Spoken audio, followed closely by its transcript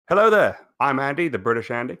Hello there, I'm Andy, the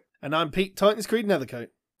British Andy. And I'm Pete, Titans Creed Nethercoat.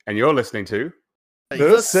 And you're listening to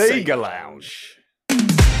The Sega Lounge.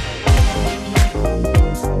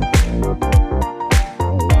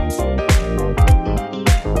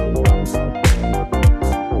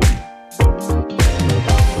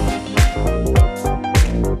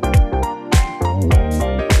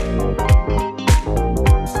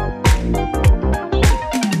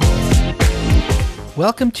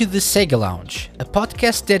 Welcome to the Sega Lounge, a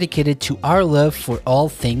podcast dedicated to our love for all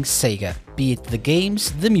things Sega, be it the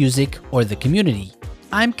games, the music, or the community.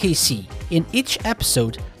 I'm KC. In each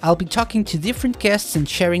episode, I'll be talking to different guests and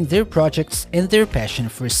sharing their projects and their passion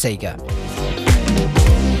for Sega.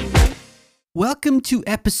 Welcome to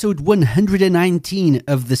episode 119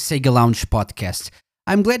 of the Sega Lounge podcast.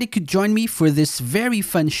 I'm glad you could join me for this very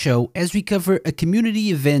fun show as we cover a community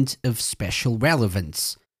event of special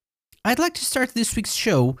relevance. I'd like to start this week's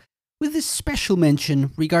show with a special mention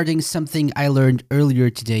regarding something I learned earlier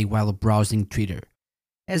today while browsing Twitter.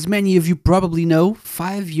 As many of you probably know,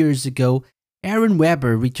 5 years ago, Aaron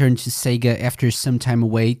Webber returned to Sega after some time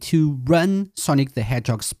away to run Sonic the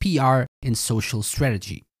Hedgehog's PR and social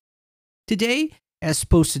strategy. Today, as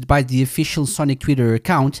posted by the official Sonic Twitter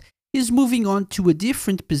account, he's moving on to a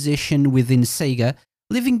different position within Sega,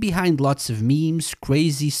 leaving behind lots of memes,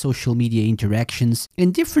 crazy social media interactions,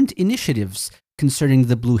 and different initiatives concerning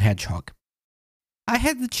the Blue Hedgehog. I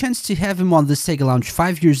had the chance to have him on the Sega Lounge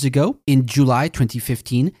 5 years ago, in July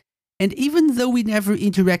 2015, and even though we never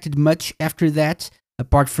interacted much after that,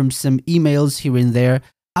 apart from some emails here and there,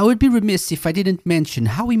 I would be remiss if I didn't mention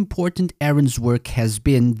how important Aaron's work has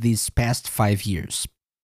been these past 5 years.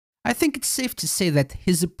 I think it's safe to say that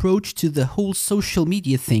his approach to the whole social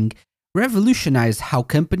media thing revolutionized how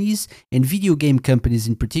companies, and video game companies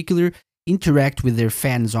in particular, interact with their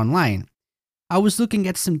fans online. I was looking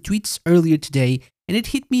at some tweets earlier today, and it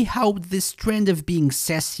hit me how this trend of being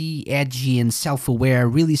sassy, edgy, and self-aware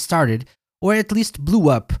really started, or at least blew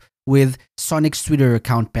up, with Sonic's Twitter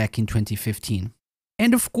account back in 2015.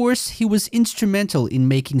 And of course, he was instrumental in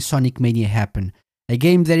making Sonic Mania happen, a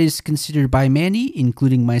game that is considered by many,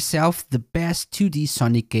 including myself, the best 2D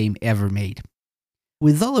Sonic game ever made.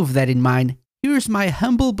 With all of that in mind, here's my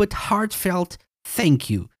humble but heartfelt thank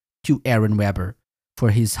you to Aaron Webber for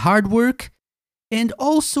his hard work, and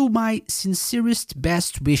also my sincerest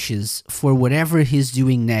best wishes for whatever he's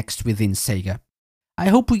doing next within Sega. I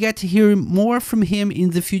hope we get to hear more from him in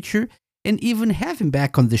the future and even have him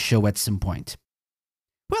back on the show at some point.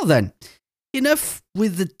 Well then, enough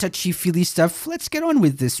with the touchy-feely stuff, let's get on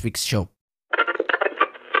with this week's show.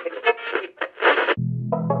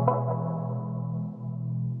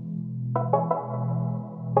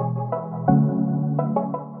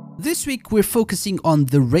 This week we're focusing on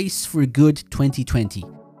the Race for Good 2020,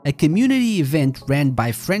 a community event ran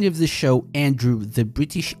by friend of the show Andrew the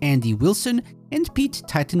British Andy Wilson and Pete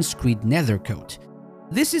Titans Creed Nethercoat.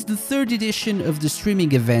 This is the third edition of the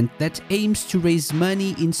streaming event that aims to raise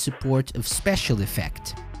money in support of Special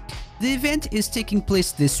Effect. The event is taking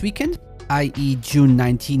place this weekend, i.e. June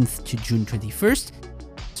 19th to June 21st,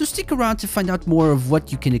 so stick around to find out more of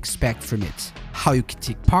what you can expect from it, how you can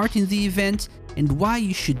take part in the event, and why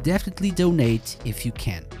you should definitely donate if you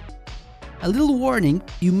can. A little warning,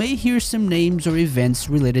 you may hear some names or events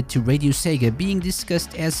related to Radio Sega being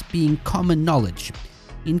discussed as being common knowledge.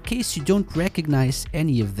 In case you don't recognize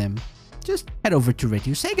any of them, just head over to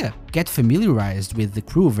Radio Sega, get familiarized with the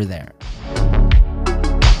crew over there.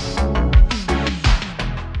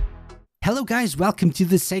 Hello guys, welcome to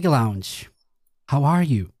the Sega Lounge. How are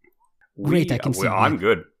you? Great, I can see you. I'm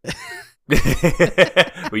good.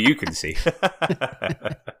 Well, you can see.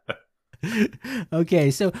 Okay,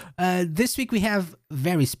 so this week we have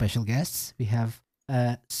very special guests. We have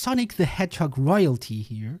Sonic the Hedgehog royalty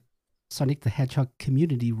here. Sonic the Hedgehog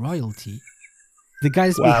community royalty. The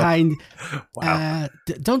guys behind... Wow.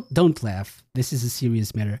 Don't laugh. This is a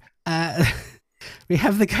serious matter. We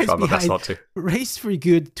have the guys behind Race for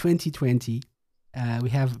Good 2020. We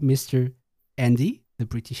have Mr. Andy, the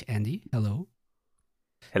British Andy. Hello.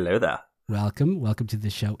 Hello there. Welcome to the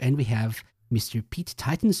show. And we have Mr. Pete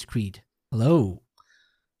Titans Creed. Hello.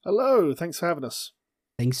 Hello, thanks for having us.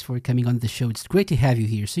 Thanks for coming on the show. It's great to have you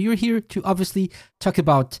here. So you're here to obviously talk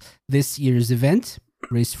about this year's event,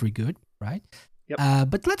 Race for Good, right? Yep.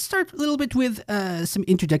 But let's start a little bit with some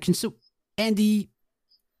introductions. So, Andy,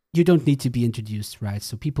 you don't need to be introduced, right?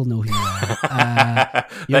 So people know who you are.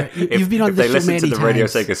 You've been on the show many times. If they listen to the Radio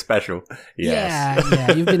Sega special, yes.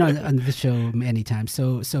 Yeah, you've been on the show many times.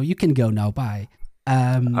 So you can go now. Bye.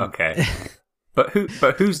 Okay. But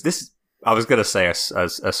who's this? I was going to say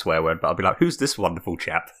a swear word, but I'll be like, who's this wonderful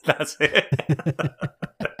chap? That's it.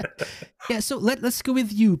 Yeah, so let's go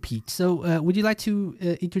with you, Pete. So would you like to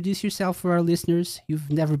introduce yourself for our listeners?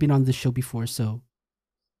 You've never been on the show before, so...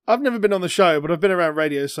 I've never been on the show, but I've been around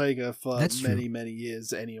Radio Sega for That's many, true. many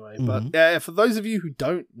years anyway. Mhm. But for those of you who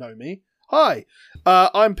don't know me, hi,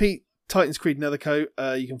 I'm Pete, Titans Creed Nethercoat.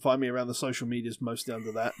 You can find me around the social medias mostly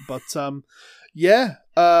under that. But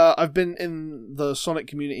I've been in the Sonic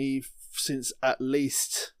community since at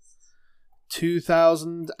least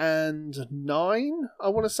 2009, I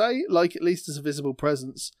want to say, like at least as a visible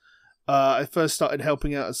presence. I first started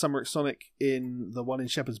helping out at Summer Sonic in the one in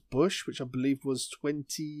Shepherd's Bush, which I believe was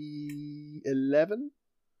 2011,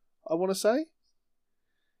 I want to say. I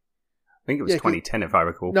think it was 2010, if I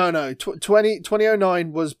recall. No,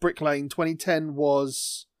 2009 was Brick Lane, 2010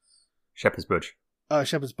 was... Shepherd's Bush.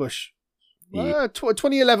 Shepherd's Bush. Yeah.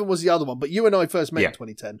 2011 was the other one, but you and I first met in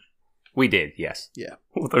 2010. We did, yes. Yeah.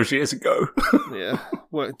 All those years ago. Yeah.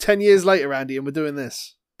 Well, 10 years later, Andy, and we're doing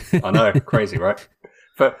this. I know, crazy, right?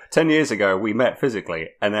 For 10 years ago, we met physically,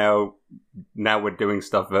 and now we're doing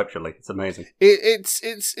stuff virtually. It's amazing. It's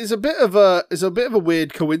a bit of a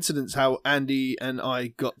weird coincidence how Andy and I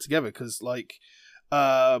got together, because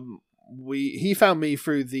he found me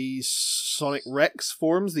through the Sonic Rex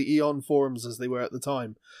forums, the Eon forums as they were at the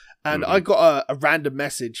time, and I got a random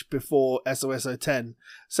message before SOS 010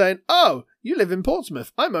 saying, "Oh, you live in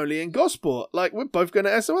Portsmouth. I'm only in Gosport. Like, we're both going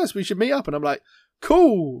to SOS. We should meet up." And I'm like,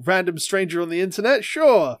 "Cool, random stranger on the internet,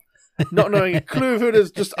 sure." Not knowing a clue of who it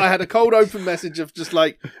is, just I had a cold open message of just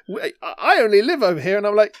like, "I only live over here," and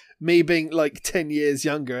I'm like, me being like 10 years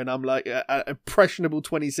younger, and I'm like an impressionable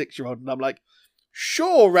 26-year-old, and I'm like,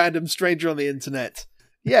 "Sure, random stranger on the internet.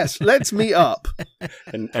 Yes, let's meet up."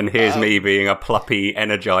 And here's me being a pluppy,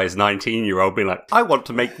 energized 19-year-old being like, "I want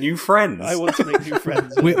to make new friends. I want to make new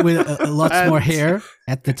friends. with a lot more hair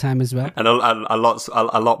at the time as well. And a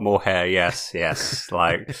lot more hair, yes.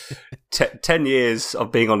 Like, 10 years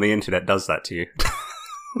of being on the internet does that to you.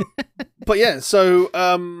 But yeah, so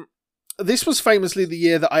this was famously the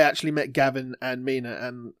year that I actually met Gavin and Mina,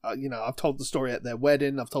 and I've told the story at their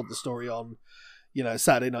wedding. I've told the story on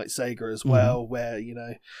Saturday Night Sega as well, where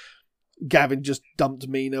Gavin just dumped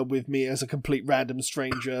Mina with me as a complete random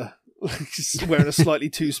stranger, just wearing a slightly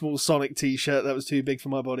too small Sonic t-shirt that was too big for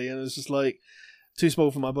my body, and it was just like too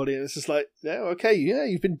small for my body, and it's just like, yeah, okay, yeah,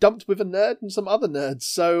 you've been dumped with a nerd and some other nerds,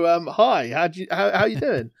 so hi, how you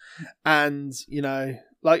doing? And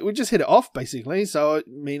like, we just hit it off basically. So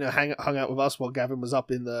Mina hung out with us while Gavin was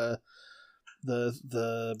up in the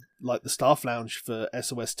staff lounge for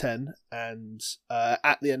SOS 10, and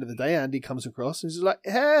at the end of the day, Andy comes across and he's like,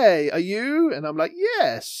 "Hey, are you?" And I'm like,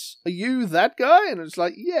 "Yes." "Are you that guy?" And it's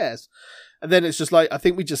like, "Yes." And then it's just like, I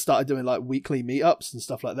think we just started doing like weekly meetups and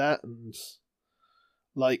stuff like that, and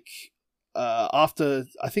like after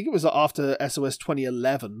SOS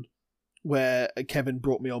 2011, where Kevin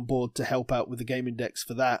brought me on board to help out with the Game Index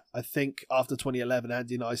for that. I think after 2011,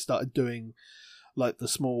 Andy and I started doing like the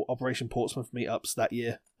small Operation Portsmouth meetups that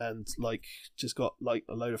year, and like just got like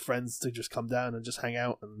a load of friends to just come down and just hang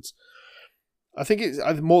out. And I think it's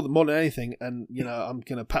more than anything, and I'm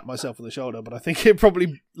gonna pat myself on the shoulder, but I think it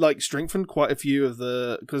probably like strengthened quite a few of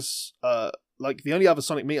because like the only other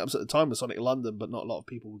Sonic meetups at the time was Sonic London, but not a lot of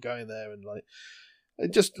people were going there, and like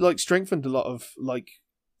it just like strengthened a lot of like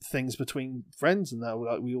things between friends, and now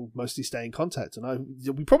like we all mostly stay in contact. And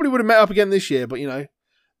we probably would have met up again this year, but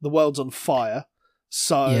the world's on fire.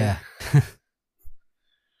 So yeah.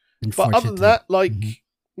 But other than that,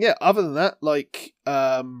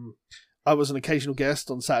 I was an occasional guest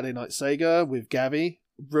on Saturday Night Sega with Gavi,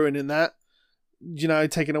 ruining that,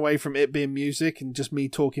 taking away from it being music and just me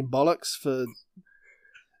talking bollocks for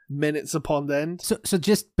minutes upon end. So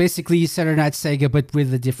just basically Saturday Night Sega, but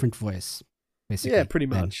with a different voice, basically. Yeah, pretty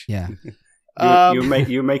much. Yeah.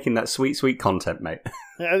 You're making that sweet content, mate.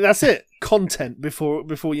 That's it. Content before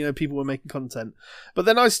people were making content. But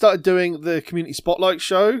then I started doing the community spotlight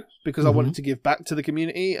show because I wanted to give back to the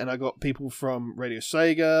community, and I got people from Radio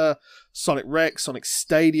Sega, Sonic Rex, Sonic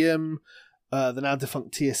Stadium, the now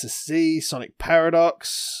defunct TSSC, Sonic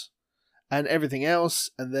Paradox, and everything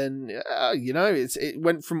else. And then it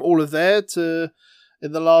went from all of there to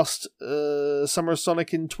in the last Summer of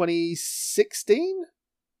Sonic in 2016.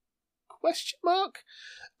 Question mark?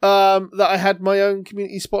 That I had my own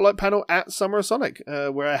community spotlight panel at Summer of Sonic,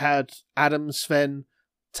 where I had Adam, Sven,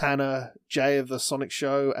 Tanner, Jay of the Sonic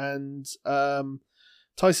Show, and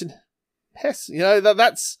Tyson Hess.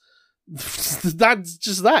 That's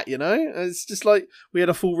just that. It's just like we had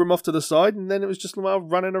a full room off to the side, and then it was just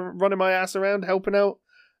running my ass around helping out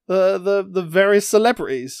the various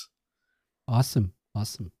celebrities. Awesome,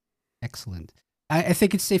 excellent. I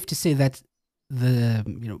think it's safe to say that the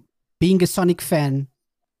being a Sonic fan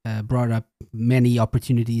brought up many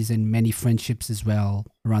opportunities and many friendships as well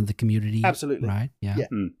around the community. Absolutely. Right? Yeah.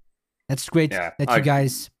 Mm. That's great that you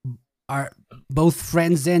guys are both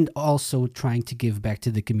friends and also trying to give back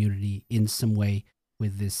to the community in some way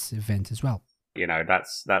with this event as well. You know,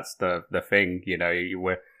 that's the thing. You know, you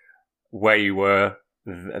were where you were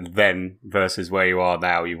then versus where you are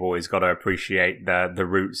now. You've always got to appreciate the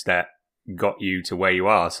roots that got you to where you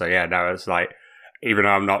are. So yeah, no, it's like, even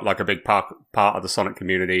though I'm not like a big part of the Sonic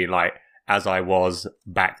community, like as I was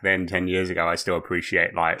back then 10 years ago, I still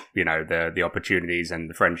appreciate like, you know, the opportunities and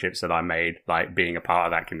the friendships that I made, like being a part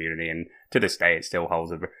of that community. And to this day, it still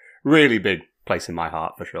holds a really big place in my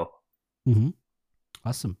heart for sure. Mm-hmm.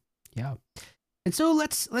 Awesome. Yeah. And so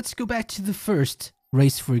let's go back to the first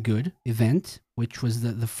Race for Good event, which was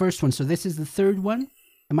the first one. So this is the third one.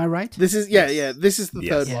 Am I right? This is, this is the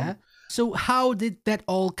third one. So how did that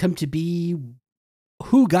all come to be?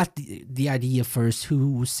 Who got the idea first?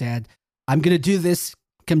 Who said, I'm going to do this,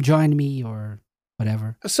 come join me, or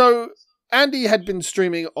whatever? So Andy had been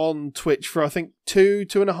streaming on Twitch for, I think,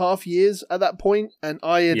 2.5 years at that point, and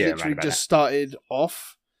I had literally just started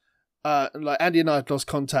off. Like Andy and I had lost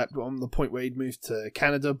contact on the point where he'd moved to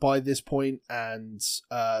Canada by this point, and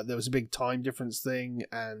there was a big time difference thing,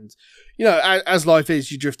 and you know, as life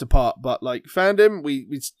is, you drift apart. But like, found him, we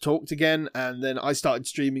talked again, and then I started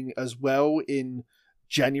streaming as well in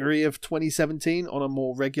January of 2017 on a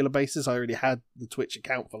more regular basis. I already had the Twitch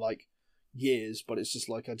account for like years, but it's just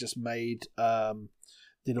like I just made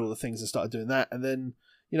did all the things and started doing that, and then,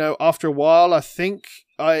 you know, after a while, I think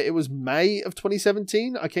it was May of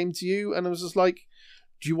 2017, I came to you and I was just like,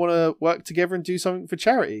 do you want to work together and do something for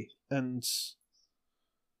charity? And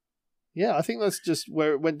yeah, I think that's just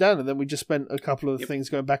where it went down. And then we just spent a couple of things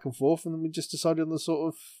going back and forth, and then we just decided on the sort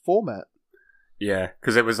of format. Yeah,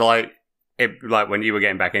 because it was like, when you were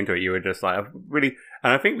getting back into it, you were just like, really,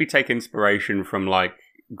 and I think we take inspiration from like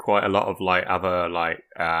quite a lot of like other like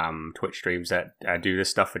Twitch streams that do this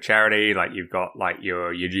stuff for charity. Like you've got like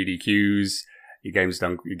your GDQs, your games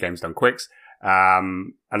done quicks.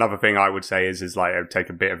 Another thing I would say is like I take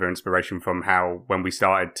a bit of inspiration from how when we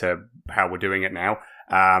started to how we're doing it now.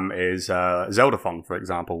 Is Zeldathon, for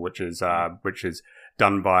example, which is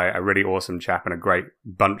done by a really awesome chap and a great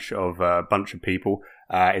bunch of people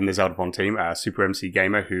in the Zeldathon team. Super MC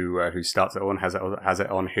Gamer, who starts it all and has it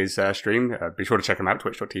on his stream. Be sure to check him out,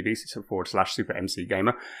 twitch.tv/Super MC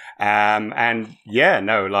Gamer. And yeah,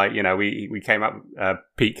 no, like, you know, we came up.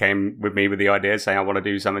 Pete came with me with the idea, saying I want to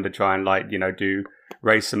do something to try and like, you know,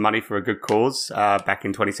 raise some money for a good cause. Back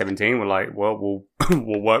in 2017, we're like, well,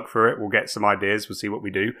 we'll work for it. We'll get some ideas. We'll see what we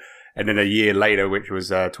do. And then a year later, which was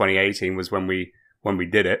 2018, was when we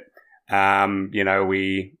did it. You know,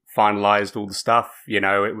 we finalized all the stuff. You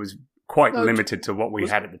know, it was quite limited to what we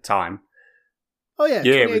had at the time. Oh yeah,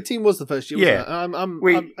 2018 was the first year. Wasn't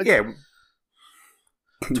it?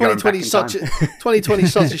 2020 such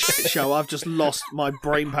a shit show. I've just lost my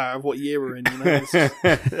brain power of what year we're in. You know?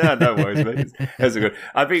 Yeah, no worries, mate. That's good.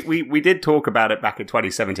 I think we did talk about it back in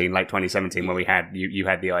 2017, late 2017, when we had you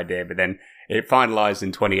had the idea, but then it finalized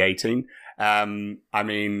in 2018. I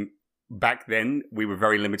mean, back then we were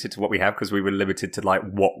very limited to what we have because we were limited to like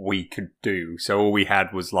what we could do. So all we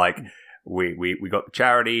had was like we got the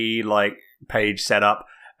charity like page set up,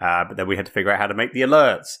 but then we had to figure out how to make the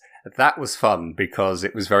alerts. That was fun because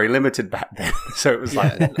it was very limited back then. So it was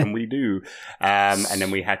like, what can we do? And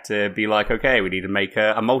then we had to be like, okay, we need to make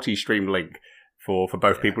a multi-stream link for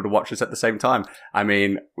both people to watch this at the same time. I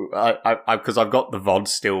mean, because I've got the VOD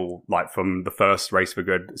still like from the first Race for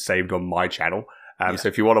Good saved on my channel. So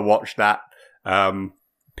if you want to watch that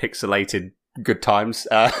pixelated good times,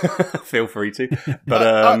 feel free to.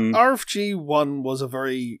 But RFG 1 was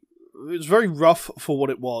it was very rough for what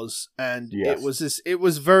it was, and it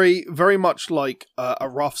was very, very much like a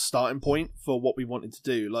rough starting point for what we wanted to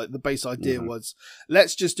do. Like the base idea was,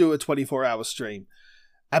 let's just do a 24-hour stream.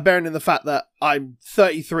 And bearing in the fact that I'm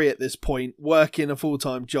 33 at this point, working a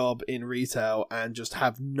full-time job in retail, and just I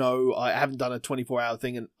haven't done a 24-hour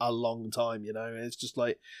thing in a long time, you know? And it's just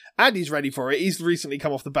like, Andy's ready for it. He's recently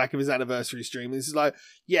come off the back of his anniversary stream. And it's like,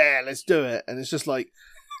 yeah, let's do it. And it's just like,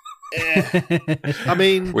 I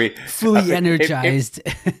mean, fully energized.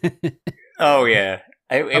 Oh, yeah.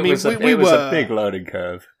 It was a big learning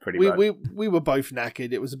curve, pretty much. We were both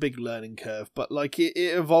knackered. It was a big learning curve, but like it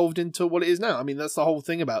evolved into what it is now. I mean, that's the whole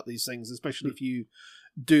thing about these things, especially if you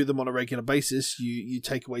do them on a regular basis. You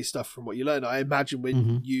take away stuff from what you learn. I imagine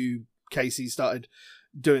when you, Casey, started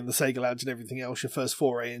doing the Sega Lounge and everything else, your first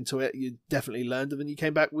foray into it, you definitely learned, and then you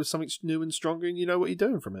came back with something new and stronger, and you know what you're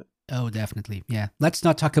doing from it. Oh, definitely. Yeah. Let's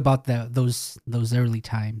not talk about those early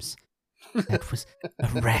times. That was a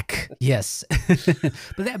wreck. Yes.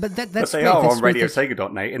 but that's they great. are That's on great.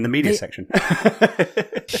 RadioSega.net in the media section.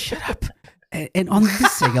 Shut up. And on the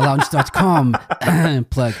SegaLounge.com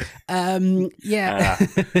plug.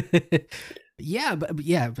 Yeah,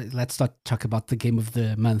 but let's not talk about the Game of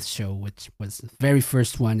the Month show, which was the very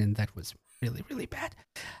first one, and that was really, really bad.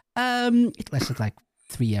 It lasted like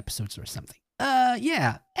 3 episodes or something.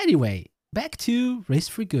 Anyway, back to Race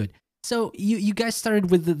for Good. So you guys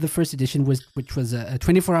started with the first edition, which was a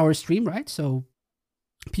 24-hour stream, right? So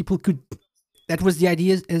people could... That was the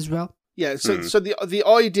idea as well? Yeah, so the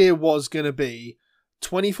idea was going to be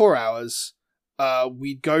 24 hours.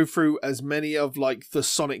 We'd go through as many of like the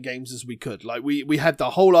Sonic games as we could. Like we had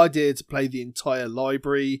the whole idea to play the entire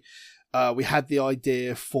library. We had the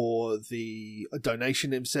idea for the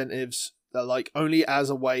donation incentives, like only as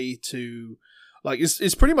a way to, like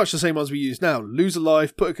it's pretty much the same ones we use now. Lose a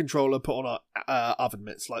life, put a controller, put on our oven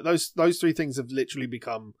mitts. Like those 3 things have literally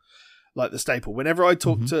become like the staple. Whenever I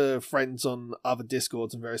talk to friends on other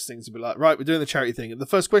Discords and various things, they'll be like, right, we're doing the charity thing. And the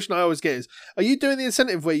first question I always get is, are you doing the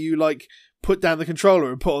incentive where you like put down the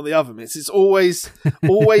controller and put on the oven mitts? It's always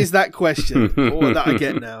that question or that I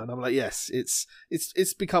get now. And I'm like, yes,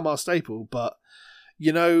 it's become our staple. But,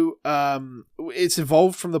 you know, it's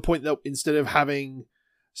evolved from the point that instead of having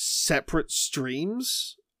separate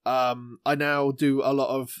streams, I now do a lot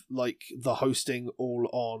of like the hosting all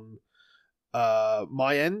on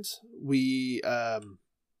my end.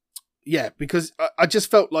 Because I just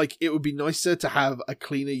felt like it would be nicer to have a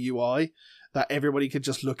cleaner UI that everybody could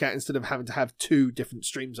just look at instead of having to have 2 different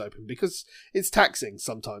streams open, because it's taxing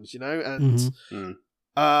sometimes, you know. And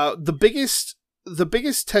the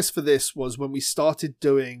biggest test for this was when we started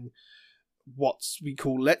doing what we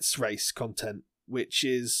call Let's Race content, which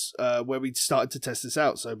is where we started to test this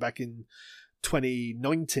out. So back in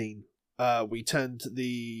 2019, we turned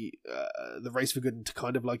the Race for Good into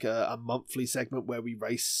kind of like a monthly segment where we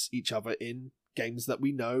race each other in games that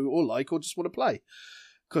we know or like or just want to play,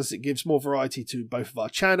 because it gives more variety to both of our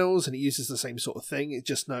channels and it uses the same sort of thing. It's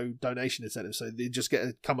just no donation incentive, so they just get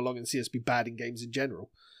to come along and see us be bad in games in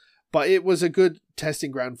general. But it was a good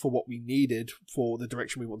testing ground for what we needed for the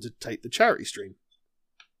direction we wanted to take the charity stream,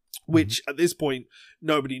 which at this point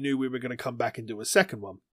nobody knew we were going to come back and do a second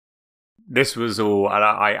one. This was all, and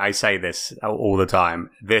I say this all the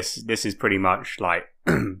time. This is pretty much like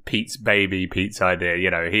Pete's baby, Pete's idea.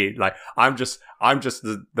 You know, I'm just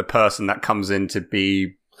the person that comes in to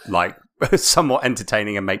be like somewhat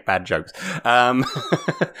entertaining and make bad jokes.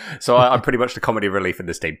 So I'm pretty much the comedy relief in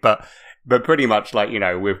this team. But pretty much like, you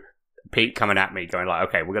know, with Pete coming at me, going like,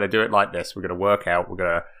 okay, we're gonna do it like this. We're gonna work out.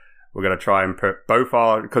 We're gonna try and put both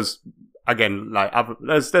our, because again, like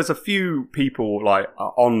there's a few people like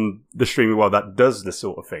on the streaming world that does this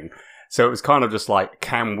sort of thing. So it was kind of just like,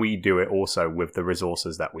 can we do it also with the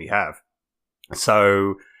resources that we have?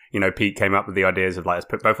 So, you know, Pete came up with the ideas of like, let's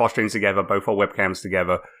put both our streams together, both our webcams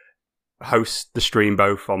together, host the stream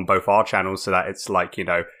both on both our channels, so that it's like, you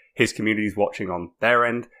know, his community's watching on their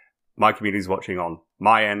end, my community's watching on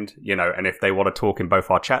my end, you know, and if they want to talk in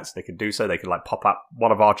both our chats, they could do so. They could like pop up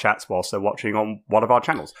one of our chats whilst they're watching on one of our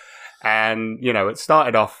channels. And, you know, it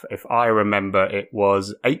started off, if I remember, it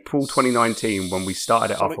was April 2019 when we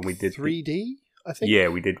started it off and we did 3D, I think. Yeah,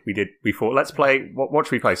 we did. We thought, let's play, what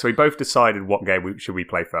should we play? So we both decided what game should we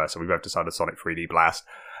play first. So we both decided Sonic 3D Blast,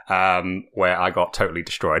 where I got totally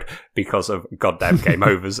destroyed because of goddamn game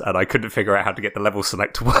overs and I couldn't figure out how to get the level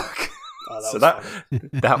select to work. So that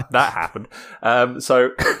happened. So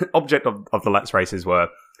object of the Let's Races were,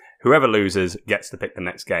 whoever loses gets to pick the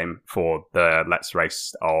next game for the Let's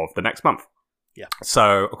Race of the next month. Yeah.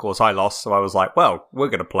 So, of course, I lost. So I was like, well, we're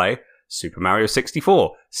going to play Super Mario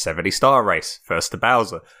 64, 70-star race, first to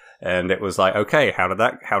Bowser. And it was like, okay, how does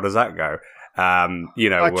that go? You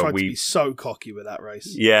know, I tried to be so cocky with that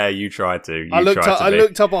race. Yeah, you tried to. I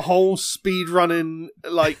looked up a whole speed running,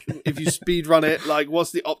 like, if you speed run it, like,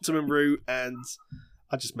 what's the optimum route? And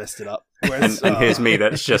I just messed it up. Whereas, and here's me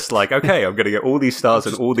that's just like, okay, I'm going to get all these stars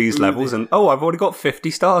in all these levels, and I've already got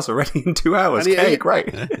 50 stars already in 2 hours. Okay,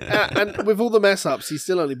 great. And with all the mess ups, he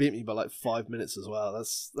still only beat me by like 5 minutes as well.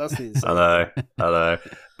 That's the insane. I know.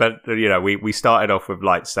 But, you know, we started off with,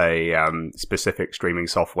 like, say, specific streaming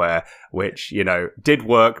software, which, you know, did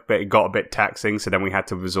work, but it got a bit taxing. So then we had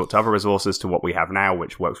to resort to other resources to what we have now,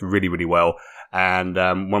 which works really, really well. And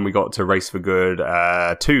when we got to Race for Good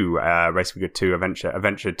 2, Race for Good 2,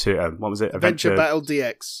 Adventure 2, what was it? Adventure Battle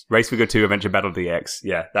DX. Race for Good 2, Adventure Battle DX.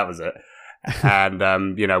 Yeah, that was it.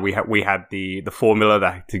 And, you know, we had the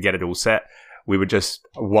formula to get it all set. We were just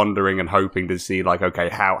wondering and hoping to see, like, okay,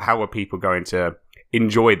 how are people going to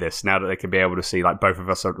enjoy this now that they can be able to see like both of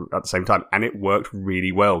us at the same time. And it worked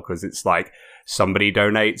really well because it's like somebody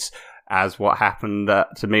donates, as what happened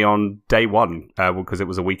to me on day one, because it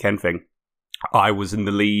was a weekend thing. I was in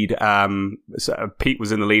the lead. Pete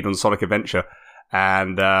was in the lead on Sonic Adventure,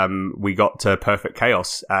 and we got to Perfect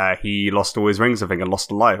Chaos. He lost all his rings, I think, and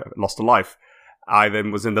lost a life. I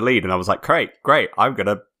then was in the lead, and I was like, great, I'm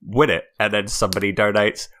gonna win it. And then somebody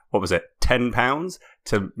donates, what was it, £10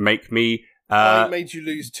 to make me. I made you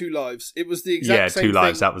lose 2 lives. It was the exact same 2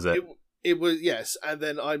 lives. thing. That was it. It was, yes, and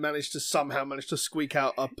then I managed to squeak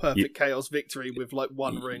out a Perfect Chaos victory with like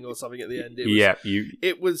 1 ring or something at the end.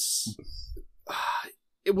 It was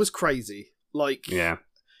crazy. Like, yeah,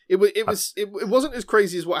 it wasn't as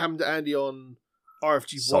crazy as what happened to Andy on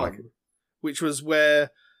RFG 1, which was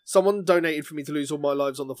where someone donated for me to lose all my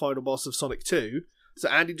lives on the final boss of Sonic 2. So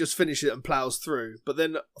Andy just finished it and plows through. But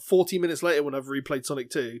then 40 minutes later, when I've replayed Sonic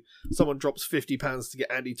 2, someone drops £50 to get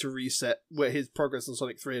Andy to reset where his progress on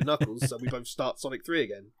Sonic 3 and Knuckles, so we both start Sonic 3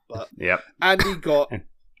 again. But Andy got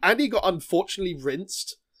unfortunately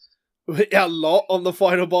rinsed a lot on the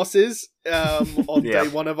final bosses on day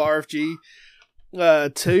 1 of RFG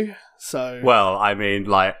 2. So, well, I mean,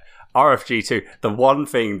 like RFG 2, the one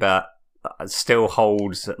thing that still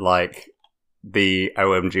holds like the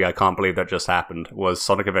OMG, I can't believe that just happened, was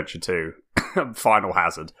Sonic Adventure 2 Final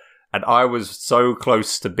Hazard. And I was so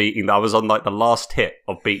close to beating, I was on like the last hit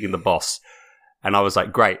of beating the boss. And I was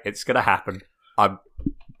like, great, it's going to happen. I'm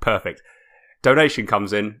perfect. Donation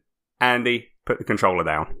comes in. Andy, put the controller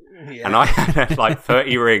down. Yeah. And I had like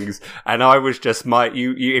 30 rings. And I was just,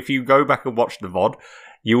 if you go back and watch the VOD,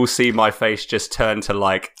 you will see my face just turn to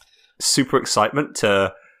like super excitement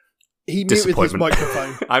to He muted his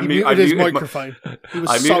microphone. I muted his microphone.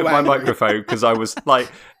 I muted my microphone because I was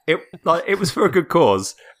like, it was for a good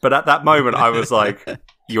cause. But at that moment, I was like,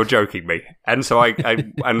 "You're joking me." And so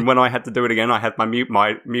and when I had to do it again, I had my mic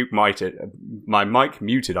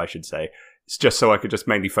muted, I should say. It's just so I could just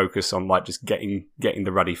mainly focus on like just getting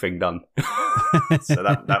the ruddy thing done. So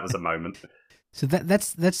that was a moment. So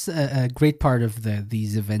that's a great part of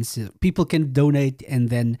these events. People can donate, and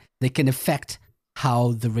then they can affect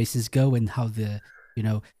how the races go and how the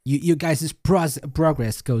you guys'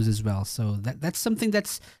 progress goes as well. So that's something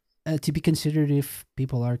that's to be considered if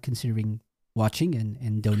people are considering watching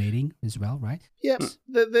and donating as well, right? Yeah,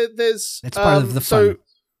 that's part of the fun. So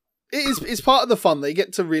it's part of the fun. They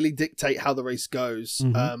get to really dictate how the race goes.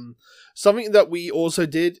 Mm-hmm. Something that we also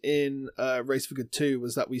did in Race for Good 2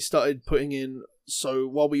 was that we started putting in. So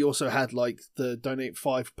while we also had like the donate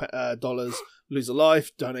 $5, lose a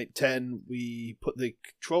life, donate 10, we put the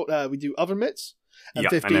control. We do oven mitts, and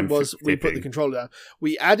 15 was we put the controller down.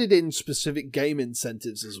 We added in specific game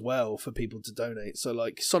incentives as well for people to donate. So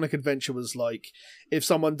like Sonic Adventure was like, if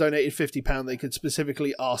someone donated £50, they could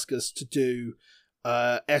specifically ask us to do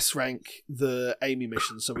S rank the Amy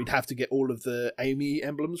mission. So we'd have to get all of the Amy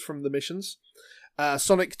emblems from the missions.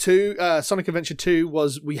 Sonic Adventure 2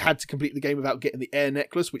 was we had to complete the game without getting the air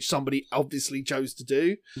necklace, which somebody obviously chose to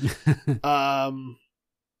do.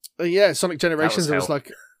 Yeah, Sonic Generations, it was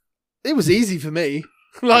like, it was easy for me.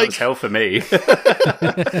 Like, it was hell for me.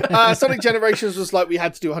 Sonic Generations was like we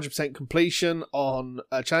had to do 100% completion on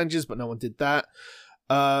challenges, but no one did that.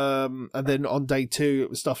 And then on day 2,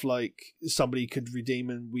 it was stuff like somebody could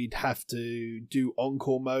redeem and we'd have to do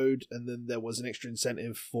encore mode, and then there was an extra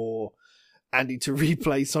incentive for Andy to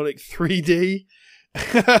replay Sonic 3D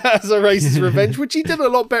as a Race's Revenge, which he did a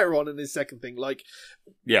lot better on in his second thing. Like,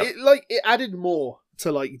 yeah, it added more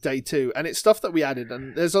to like day 2, and it's stuff that we added,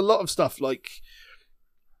 and there's a lot of stuff like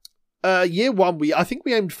year 1. I think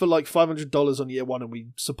we aimed for like $500 on year 1, and we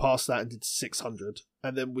surpassed that and did 600,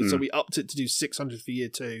 and then so we upped it to do 600 for year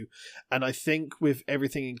 2, and I think with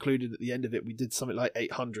everything included at the end of it, we did something like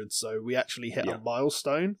 800. So we actually hit a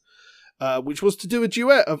milestone. Which was to do a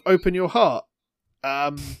duet of Open Your Heart,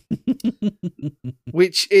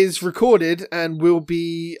 which is recorded and will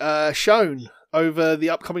be shown over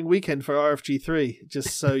the upcoming weekend for RFG 3,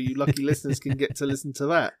 just so you lucky listeners can get to listen to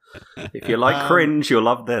that. If you like cringe, you'll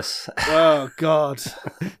love this. Oh, God.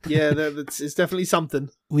 Yeah, it's definitely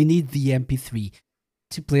something. We need the MP3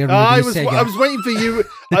 to play on I was waiting for you.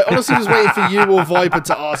 I honestly was waiting for you or Viper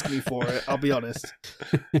to ask me for it, I'll be honest.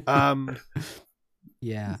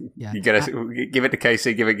 Yeah. You gotta give it to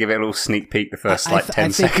Casey. Give it a little sneak peek. The first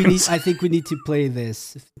 10 seconds. I think we need to play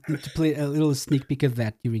this. We need to play a little sneak peek of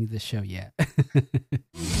that during the show. Yeah.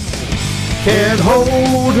 Can't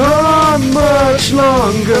hold on much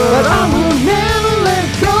longer, but I will never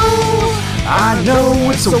let go. I know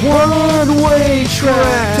it's a one-way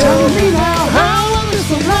track. Tell me now how long this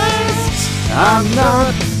will last. I'm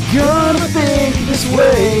not gonna think this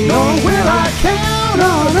way, or will I count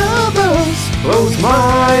on others? Close my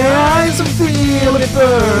eyes and feel it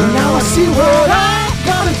burn. Now I see what I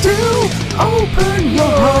gotta do. Open your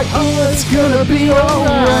heart, oh, it's gonna be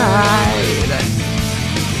alright.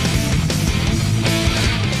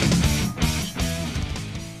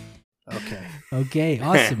 Okay,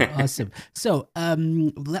 awesome, awesome. So,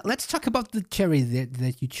 let's talk about the cherry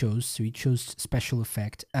that you chose. So you chose special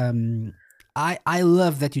effect. I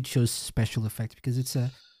love that you chose special effect because it's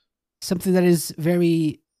something that is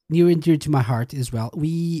very near and dear to my heart as well.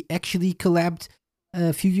 We actually collabed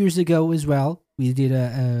a few years ago as well. We did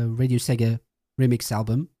a Radio Sega remix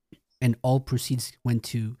album, and all proceeds went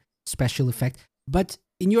to special effect. But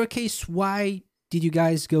in your case, why did you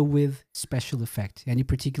guys go with special effect? Any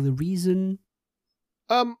particular reason?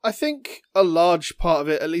 I think a large part of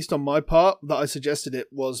it, at least on my part, that I suggested it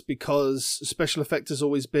was because special effect has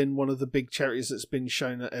always been one of the big charities that's been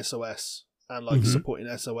shown at SOS and like supporting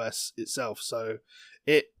SOS itself. So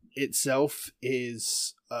it itself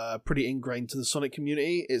is pretty ingrained to the Sonic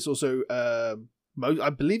community. It's also, I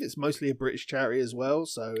believe it's mostly a British charity as well.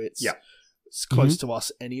 So it's close to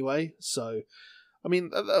us anyway. So, I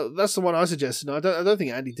mean, that's the one I suggested. I don't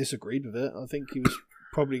think Andy disagreed with it. I think he was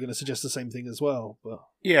probably going to suggest the same thing as well. But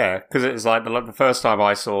yeah, because it was like the first time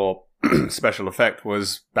I saw special effect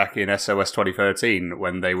was back in SOS 2013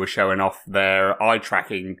 when they were showing off their eye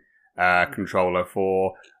tracking controller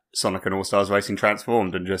for Sonic and All-Stars Racing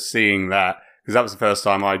Transformed, and just seeing that, because that was the first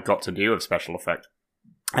time I got to deal with special effect,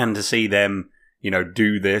 and to see them,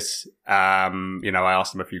 do this, I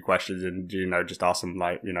asked them a few questions and, just asked them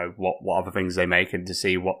like, what other things they make, and to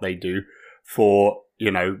see what they do for,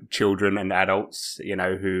 children and adults,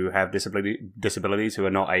 who have disabilities who are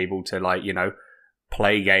not able to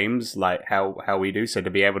play games like how we do. So to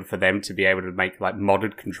be able for them to be able to make like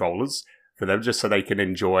modded controllers for them, just so they can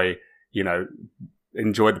enjoy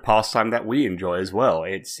the pastime that we enjoy as well.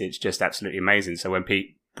 It's just absolutely amazing. So when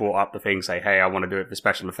Pete brought up the thing, say, hey, I want to do it for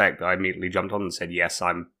special effect, I immediately jumped on and said, yes,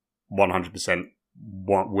 I'm 100%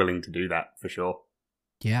 willing to do that for sure.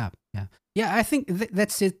 Yeah, I think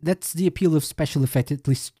that's it. That's the appeal of special effect, at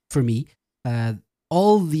least for me.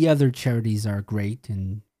 All the other charities are great,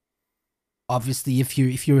 and obviously, if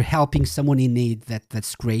you're helping someone in need,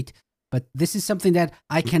 that's great. But this is something that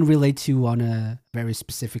I can relate to on a very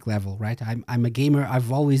specific level, right? I'm a gamer.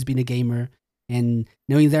 I've always been a gamer, and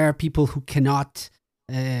knowing there are people who cannot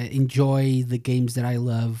enjoy the games that I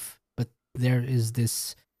love, but there is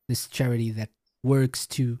this charity that works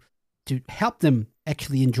to help them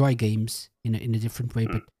actually enjoy games in a different way,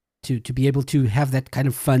 but to be able to have that kind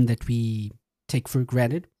of fun that we take for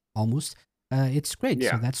granted almost, it's great.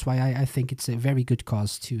 So that's why I think it's a very good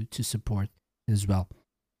cause to support as well.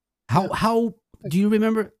 How do you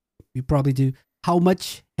remember? You probably do. How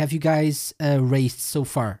much have you guys raised so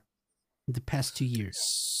far in the past 2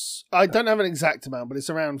 years? I don't have an exact amount, but it's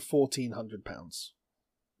around £1,400.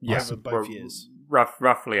 Yeah, over both years.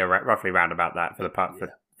 Roughly around about that for the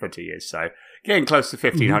for 2 years. So getting close to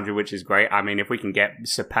 1,500, which is great. I mean, if we can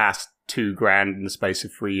surpass $2,000 in the space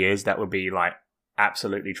of 3 years, that would be like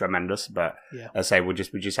absolutely tremendous. But as I say, we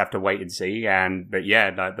just have to wait and see.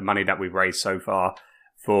 But the money that we've raised so far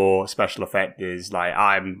for special effect is like,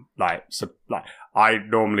 I'm like I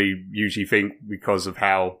normally usually think, because of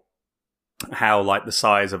how like the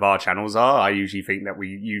size of our channels are, I usually think that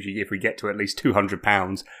if we get to at least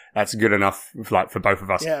 £200, that's good enough for both of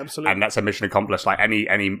us. Yeah, absolutely. And that's a mission accomplished. Like any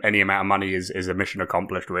amount of money is a mission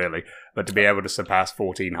accomplished, really. But to be able to surpass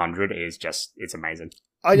 1,400 is it's amazing.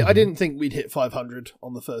 I didn't think we'd hit 500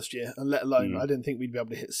 on the first year, and let alone I didn't think we'd be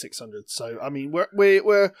able to hit 600. So I mean,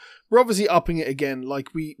 we're obviously upping it again. Like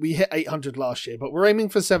we hit 800 last year, but we're aiming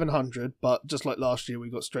for 700. But just like last year,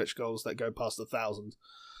 we've got stretch goals that go past 1,000.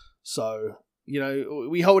 So,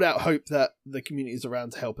 we hold out hope that the community is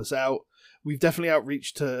around to help us out. We've definitely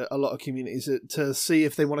outreached to a lot of communities to see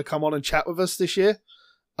if they want to come on and chat with us this year.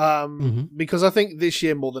 Because I think this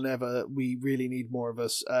year more than ever, we really need more of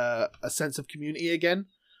us, a sense of community again.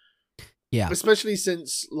 Yeah. Especially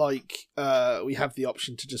since we have the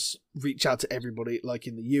option to just reach out to everybody, like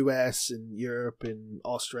in the US, in Europe, in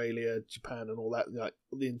Australia, Japan, and all that, like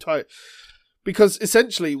the entire. Because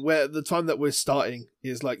essentially, the time that we're starting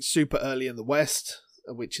is like super early in the West,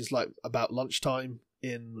 which is like about lunchtime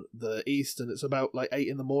in the East, and it's about like 8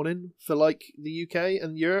 a.m. for like the UK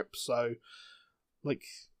and Europe. So, like,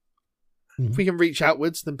 if we can reach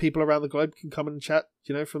outwards, then people around the globe can come and chat,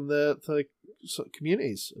 from the sort of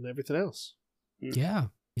communities and everything else. Yeah,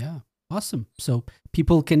 awesome. So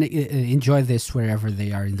people can enjoy this wherever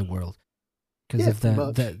they are in the world because of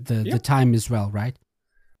the time as well, right?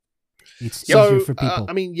 It's easier for people.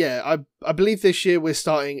 I believe this year we're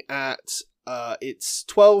starting at it's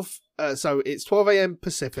 12. So it's 12 a.m.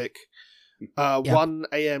 Pacific, 1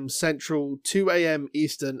 a.m. Central, 2 a.m.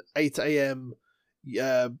 Eastern, 8 a.m.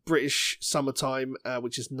 British summertime,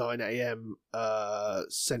 which is 9 a.m.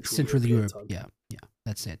 Central Europe time. Yeah,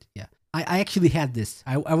 that's it. Yeah, I actually had this.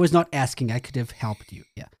 I was not asking. I could have helped you.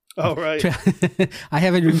 Yeah. Oh, right. I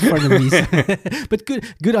have it in front of me, but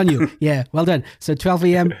good on you. Yeah, well done. So 12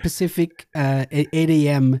 a.m. Pacific, 8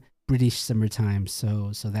 a.m. British summertime.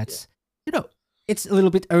 So that's it's a little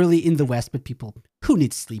bit early in the West, but people who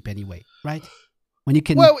needs sleep anyway, right? When you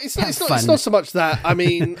can. Well, it's not so much that. I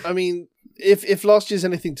mean, if last year's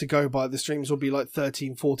anything to go by, the streams will be like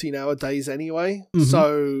 13, 14-hour days anyway. Mm-hmm.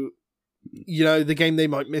 So, the game they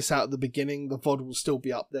might miss out at the beginning, the VOD will still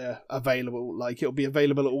be up there available. Like, it'll be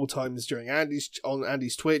available at all times during on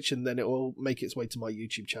Andy's Twitch, and then it will make its way to my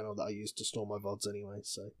YouTube channel that I use to store my VODs anyway.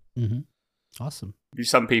 So. Mm-hmm. Awesome.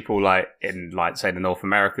 Some people, like in say the North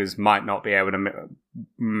Americas, might not be able to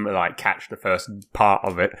catch the first part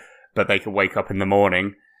of it, but they can wake up in the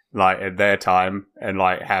morning, at their time, and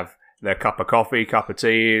have their cup of coffee, cup of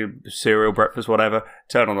tea, cereal, breakfast, whatever.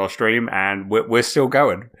 Turn on our stream, and we're still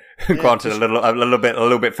going. Yeah, granted, a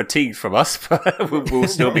little bit fatigued from us, but we'll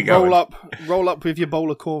still be going. Roll up with your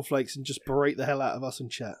bowl of cornflakes and just berate the hell out of us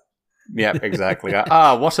and chat. Yeah, exactly.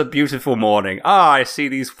 What a beautiful morning. I see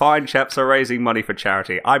these fine chaps are raising money for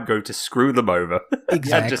charity. I'm going to screw them over.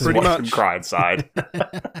 Exactly. And just watch them cry inside.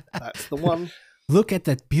 That's the one. Look at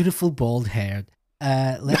that beautiful bald hair.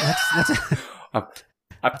 Let's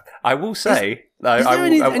I will say... Is there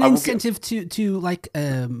an incentive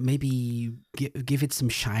to maybe give it some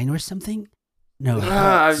shine or something? No.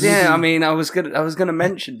 Yeah, I was gonna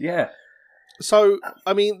mention, yeah. So,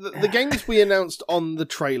 the games we announced on the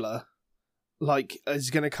trailer,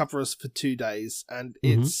 is going to cover us for 2 days, and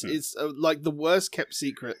it's the worst kept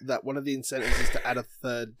secret that one of the incentives is to add a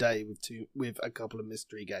third day with a couple of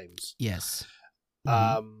mystery games. Yes.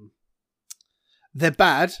 They're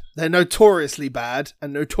bad. They're notoriously bad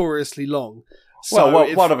and notoriously long.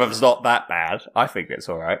 So one of them's not that bad. I think it's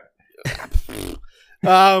all right.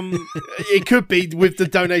 It could be with the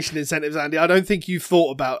donation incentives, Andy. I don't think you've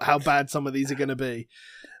thought about how bad some of these are going to be.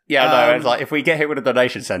 Yeah, no, it's if we get hit with the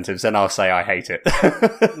donation incentives, then I'll say I hate it.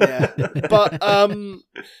 Yeah, but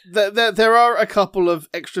there are a couple of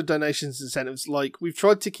extra donations incentives. We've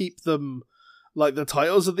tried to keep them, the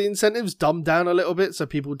titles of the incentives dumbed down a little bit so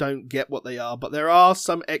people don't get what they are. But there are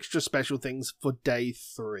some extra special things for day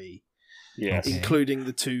 3. Yes, including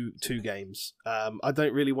the two games. I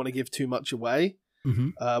don't really want to give too much away.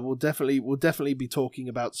 Mm-hmm. We'll definitely be talking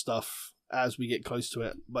about stuff as we get close to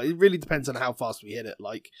it, but it really depends on how fast we hit it.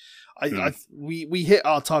 We hit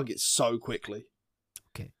our targets so quickly.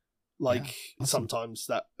 Okay. Awesome. Sometimes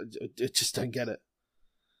that I just don't get it.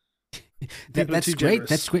 That's great. Generous.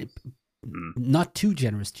 That's great. Not too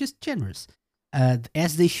generous, just generous,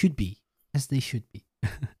 as they should be.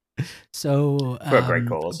 So for a great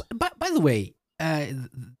cause. By the way, an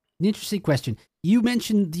interesting question. You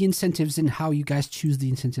mentioned the incentives and how you guys choose the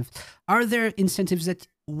incentives. Are there incentives that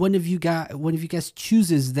one of you guys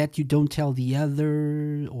chooses that you don't tell the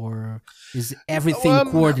other, or is everything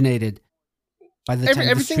coordinated by the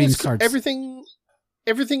time the stream starts?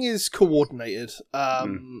 Everything is coordinated.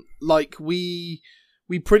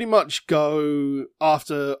 We pretty much go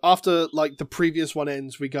after the previous one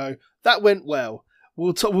ends. We go, that went well.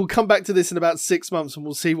 We'll come back to this in about 6 months and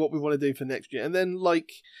we'll see what we want to do for next year. And then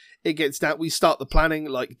it gets down. We start the planning.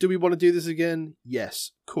 Do we want to do this again?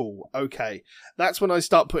 Yes. Cool. Okay. That's when I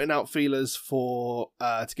start putting out feelers for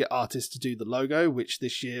to get artists to do the logo, which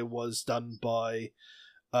this year was done by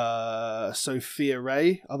Sophia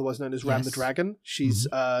Ray, otherwise known as Ram the Dragon. She's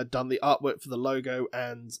done the artwork for the logo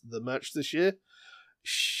and the merch this year.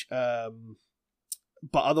 But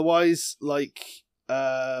otherwise,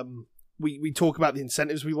 we talk about the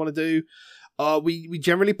incentives we want to do. We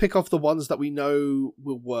generally pick off the ones that we know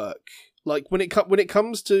will work. When it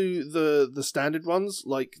comes to the standard ones,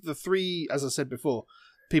 the 3, as I said before,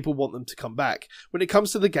 people want them to come back. When it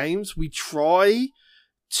comes to the games, we try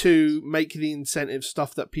to make the incentive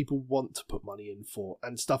stuff that people want to put money in for,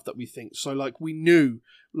 and stuff that we think. So we knew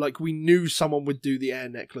someone would do the air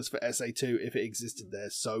necklace for SA2 if it existed there,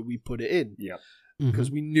 so we put it in. Yeah.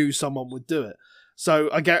 Because we knew someone would do it. So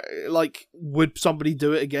I get would somebody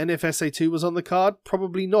do it again if SA2 was on the card?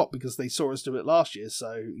 Probably not, because they saw us do it last year.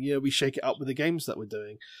 So we shake it up with the games that we're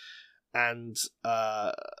doing, and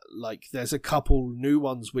there's a couple new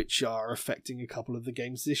ones which are affecting a couple of the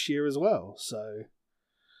games this year as well. So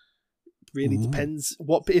really depends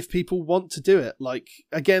if people want to do it.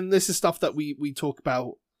 Again, this is stuff that we talk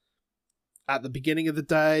about at the beginning of the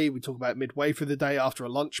day. We talk about midway through the day after a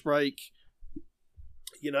lunch break.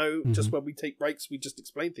 You know, just when we take breaks, we just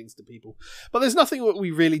explain things to people. But there's nothing that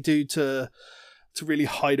we really do to really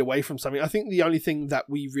hide away from something. I think the only thing that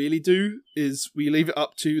we really do is we leave it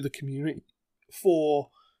up to the community for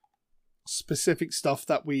specific stuff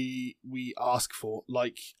that we ask for.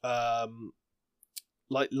 Like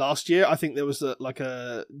last year, I think there was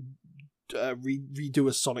redo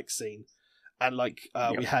a Sonic scene. And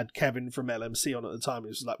we had Kevin from LMC on at the time. It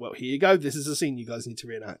was like, well, here you go. This is a scene you guys need to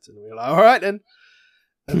reenact. And we were like, all right then.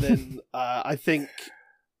 And then I think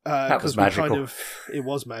that was magical. It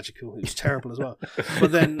was magical. It was terrible as well.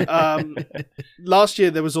 But then last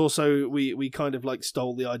year there was also we kind of like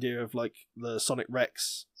stole the idea of like the Sonic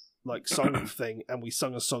Rex like song thing, and we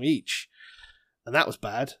sung a song each, and that was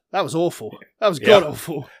bad. That was awful. That was god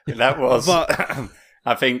awful. That was. But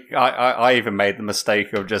I think I even made the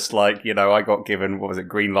mistake of just like, you know, I got given, what was it,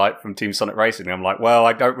 green light from Team Sonic Racing. And I'm like, well,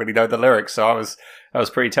 I don't really know the lyrics, so that was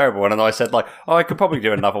pretty terrible. And then I said like, oh, I could probably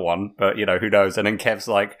do another one, but you know, who knows? And then Kev's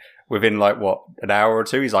like, within like what, an hour or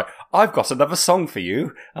two, he's like, I've got another song for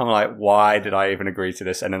you. I'm like, why did I even agree to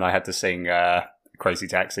this? And then I had to sing Crazy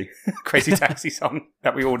Taxi, Crazy Taxi song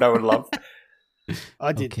that we all know and love.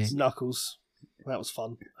 I did Knuckles. That was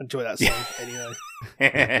fun. I enjoy that song anyway.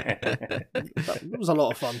 It was a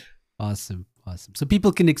lot of fun. Awesome. So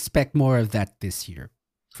people can expect more of that this year,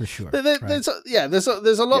 for sure. There's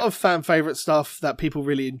a lot of fan favorite stuff that people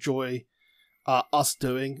really enjoy us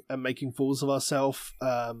doing and making fools of ourselves.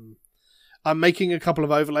 I'm making a couple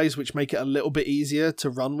of overlays which make it a little bit easier to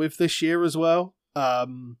run with this year as well,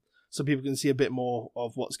 so people can see a bit more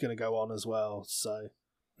of what's going to go on as well. So.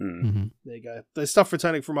 There you go. There's stuff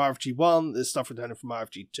returning from RFG 1. There's stuff returning from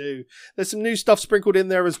RFG 2. There's some new stuff sprinkled in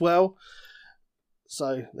there as well.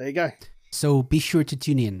 So there you go. So be sure to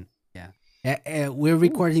tune in. Yeah, we're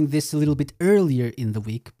recording this a little bit earlier in the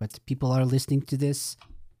week, but people are listening to this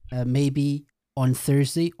maybe on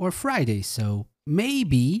Thursday or Friday. So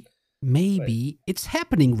maybe it's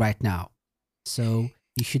happening right now. So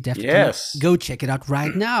you should definitely go check it out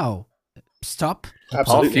right now. Stop.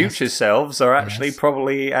 Absolutely. Our future selves are actually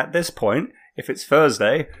probably at this point, if it's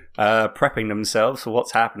Thursday, prepping themselves for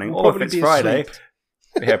what's happening, or if it's Friday,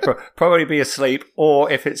 probably be asleep. Or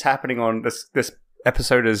if it's happening on this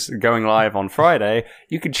episode is going live on Friday,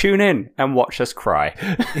 you can tune in and watch us cry.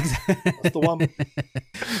 That's the one.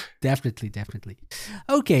 Definitely.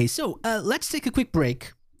 Okay, so let's take a quick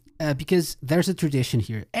break because there's a tradition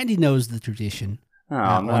here. Andy knows the tradition.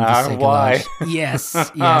 Oh, no, why? Yes.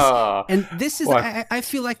 And this is, I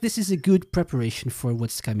feel like this is a good preparation for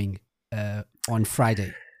what's coming on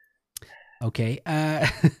Friday. Okay.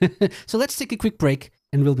 So let's take a quick break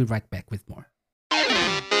and we'll be right back with more.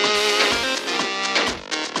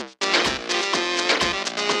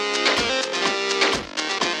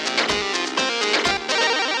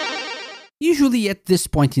 Usually at this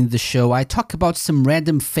point in the show, I talk about some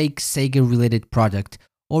random fake Sega-related product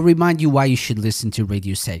or remind you why you should listen to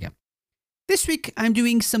Radio Sega. This week, I'm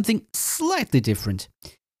doing something slightly different.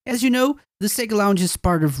 As you know, the Sega Lounge is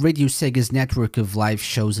part of Radio Sega's network of live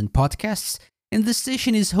shows and podcasts, and the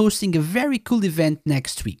station is hosting a very cool event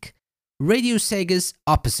next week, Radio Sega's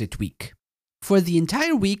Opposite Week. For the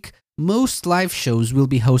entire week, most live shows will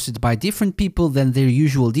be hosted by different people than their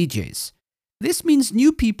usual DJs. This means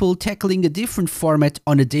new people tackling a different format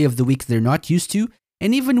on a day of the week they're not used to,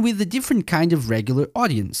 and even with a different kind of regular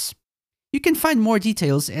audience. You can find more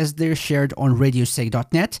details as they're shared on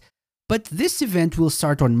radioseg.net, but this event will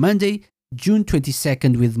start on Monday, June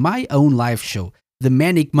 22nd with my own live show, the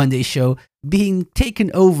Manic Monday Show, being taken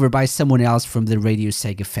over by someone else from the Radio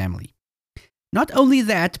Sega family. Not only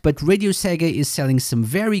that, but Radio Sega is selling some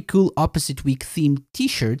very cool Opposite Week themed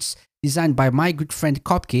t-shirts designed by my good friend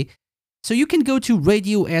Kopke, so you can go to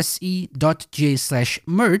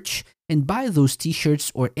radiose.j/merch and buy those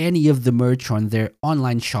t-shirts or any of the merch on their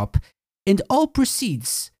online shop, and all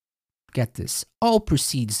proceeds, get this, all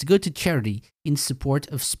proceeds go to charity in support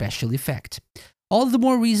of Special Effect. All the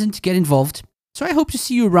more reason to get involved, so I hope to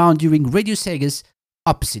see you around during Radio Sega's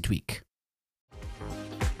Opposite Week.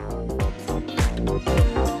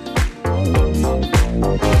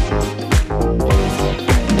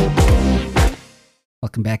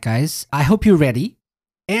 Welcome back, guys. I hope you're ready.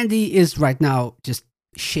 Andy is right now just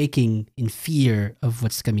shaking in fear of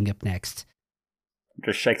what's coming up next. I'm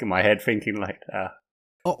just shaking my head thinking like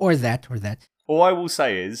or that. All I will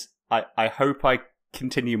say is I hope I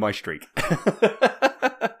continue my streak.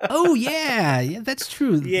 Oh yeah, that's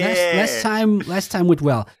true. Yeah. Last time went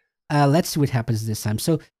well. Let's see what happens this time.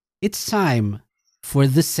 So it's time for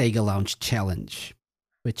the Sega Lounge Challenge,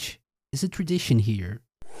 which is a tradition here.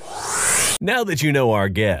 Now that you know our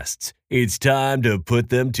guests, it's time to put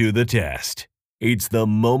them to the test. It's the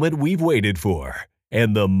moment we've waited for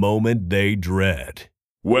and the moment they dread.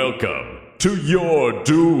 Welcome to your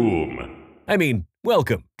doom. I mean,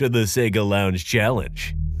 welcome to the Sega Lounge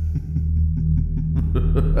Challenge.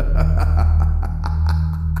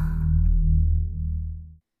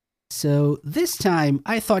 So this time,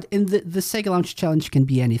 I thought in the Sega Lounge Challenge can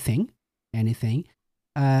be anything.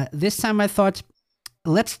 This time I thought,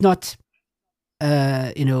 let's not,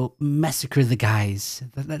 massacre the guys.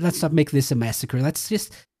 Let's not make this a massacre. Let's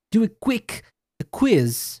just do a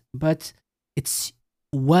quiz, but it's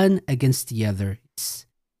one against the other. It's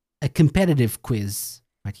a competitive quiz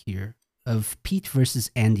right here of Pete versus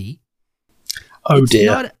Andy. Oh it's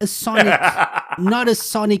dear. Not a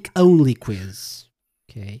Sonic only quiz.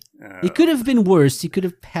 Okay. It could have been worse. You could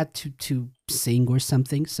have had to sing or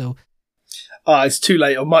something. So it's too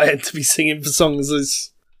late on my end to be singing for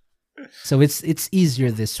songs. So it's easier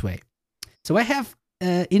this way. So I have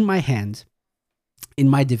in my hand, in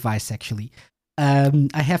my device actually, I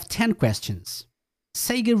have 10 questions,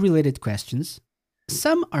 Sega-related questions.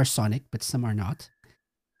 Some are Sonic, but some are not.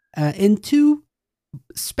 And 2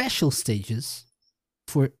 special stages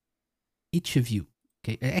for each of you.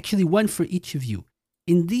 Okay, actually 1 for each of you.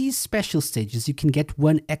 In these special stages, you can get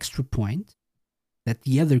 1 extra point that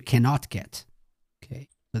the other cannot get. Okay,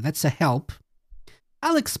 so that's a help.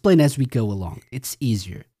 I'll explain as we go along. It's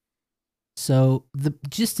easier. So the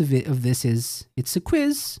gist of this is it's a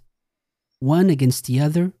quiz, 1 against the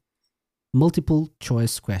other, multiple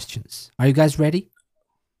choice questions. Are you guys ready?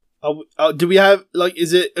 Do we have,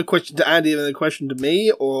 is it a question to Andy and then a question to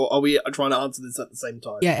me, or are we trying to answer this at the same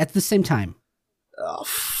time? Yeah, at the same time. Oh,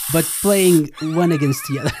 but playing 1 against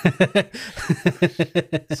the other.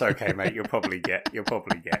 It's okay, mate. You'll probably get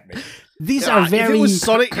me. These are very easy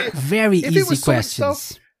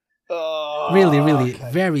questions. Really,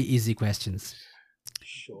 very easy questions.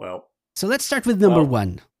 Sure. Well, so let's start with number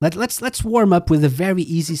 1. Let's warm up with a very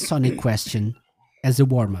easy Sonic question as a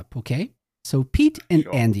warm up, okay? So Pete and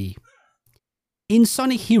Andy, in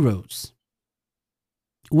Sonic Heroes,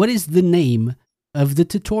 what is the name of the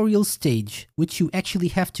tutorial stage which you actually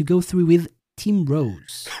have to go through with Team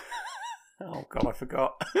Rose? Oh god, I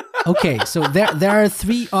forgot. Okay, so there are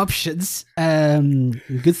 3 options.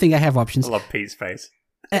 Good thing I have options. I love Pete's face.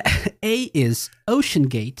 A is Ocean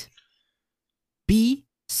Gate, B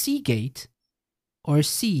Seagate, or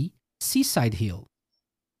C Seaside Hill.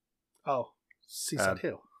 Oh, Seaside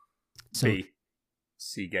Hill. So, B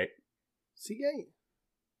Seagate. Seagate?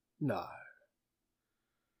 No.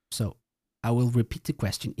 So I will repeat the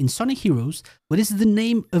question. In Sonic Heroes, what is the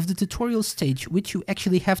name of the tutorial stage which you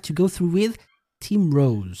actually have to go through with Team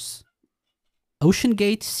Rose? Ocean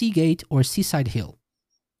Gate, Seagate, or Seaside Hill?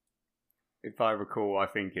 If I recall, I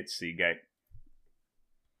think it's Seagate.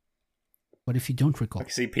 What if you don't recall? I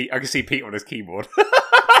can see Pete on his keyboard.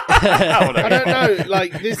 I don't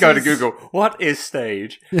know. This Go to Google. What is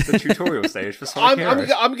stage? The tutorial stage for Sonic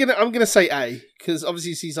Heroes. I'm gonna say A, because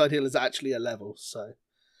obviously Seaside Hill is actually a level.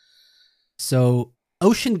 So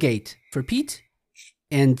Ocean Gate for Pete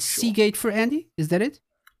and Seagate for Andy. Is that it?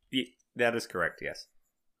 Yeah, that is correct. Yes.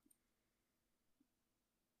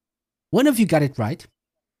 One of you got it right.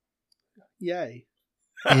 Yay.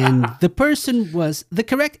 And the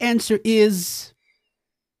correct answer is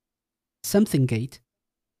something Gate.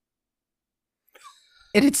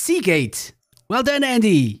 And it's Seagate. Well done,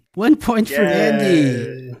 Andy. 1 point for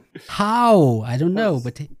Andy. How? I don't know,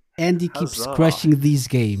 but Andy keeps crushing these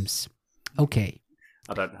games. Okay.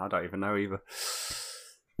 I don't even know either.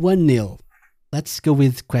 1-0. Let's go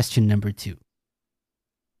with question number 2.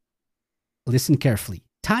 Listen carefully.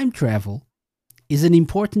 Time travel is an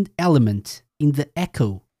important element in the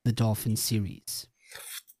Echo the Dolphin series.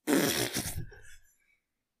 The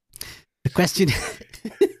question...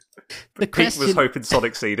 Pete was hoping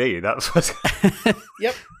Sonic CD. That's what...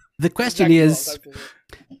 Yep. The question is,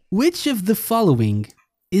 which of the following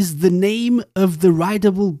is the name of the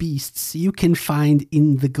rideable beasts you can find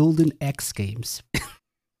in the Golden Axe games?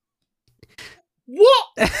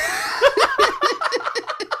 What?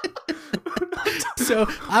 So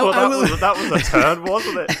that was a turn,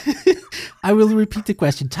 wasn't it? I will repeat the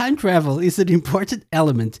question. Time travel is an important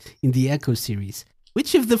element in the Echo series.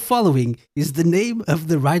 Which of the following is the name of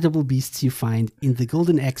the rideable beasts you find in the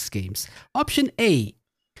Golden Axe games? Option A,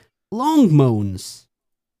 Longmoans.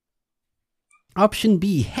 Option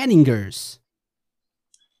B, Henningers.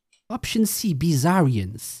 Option C,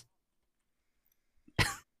 Bizarrians.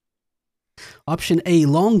 Option A,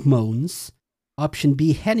 Longmoans. Option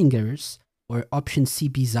B, Henningers. Or option C,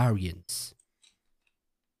 Bizarrians.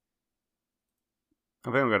 I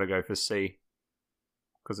think I'm going to go for C.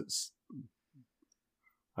 Because it's...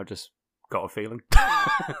 I've just got a feeling.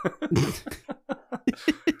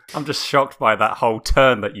 I'm just shocked by that whole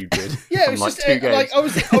turn that you did. Yeah, it from, was like, just 2 games. like I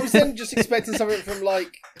was then just expecting something from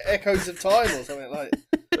like Echoes of Time or something like.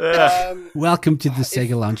 Welcome to the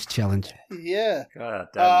Sega Lounge Challenge. Yeah. God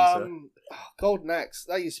damn you, Golden Axe.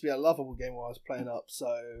 That used to be a lovable game while I was playing up. So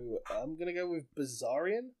I'm gonna go with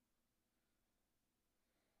Bizarrian.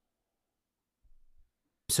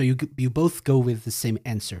 So you both go with the same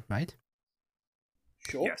answer, right?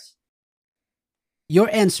 Sure. Yes. Your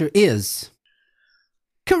answer is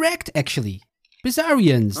correct, actually.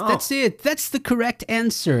 Bizarrians. Oh. That's it. That's the correct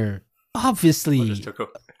answer. Obviously. I just took a,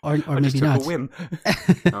 or I maybe just took not. a whim.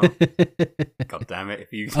 Oh. God damn it!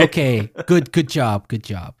 If you Okay. Good job. Good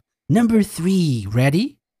job. Number 3.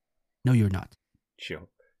 Ready? No, you're not. Sure.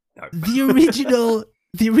 No.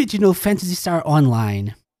 The original Phantasy Star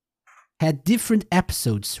Online had different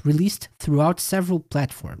episodes released throughout several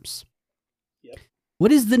platforms. Yep.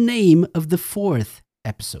 What is the name of the 4th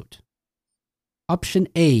episode? Option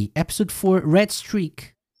A, Episode 4, Red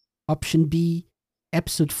Streak. Option B,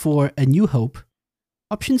 Episode 4, A New Hope.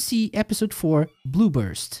 Option C, Episode 4, Blue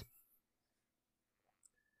Burst.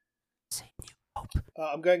 Say New Hope.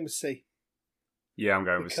 I'm going with C. Yeah, I'm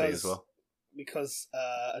going with C as well. Because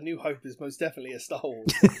A New Hope is most definitely a Star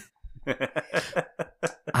Wars.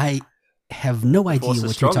 I have no idea Force is what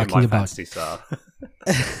you're strong in talking my about. Fantasy Star.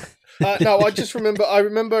 No, I just remember. I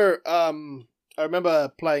remember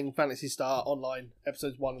playing Phantasy Star Online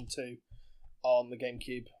episodes 1 and 2 on the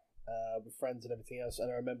GameCube with friends and everything else, and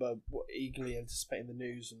I remember eagerly anticipating the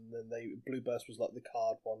news. And then Blue Burst was like the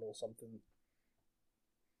card one or something.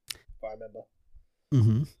 If I remember.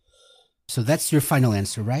 Mm-hmm. So that's your final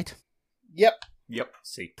answer, right? Yep. Yep.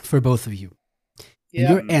 C. For both of you. Yeah, And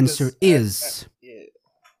your answer is yeah.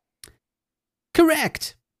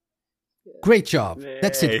 correct. Great job. Yay.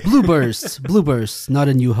 That's it. Blue Burst. Blue Burst, not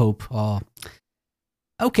A New Hope. Oh.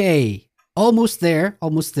 Okay. Almost there.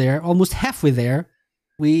 Almost halfway there.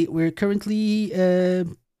 We're currently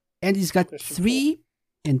Andy's got Question 3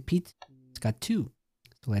 and Pete's got 2.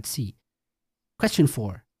 So let's see. Question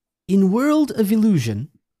 4. In World of Illusion,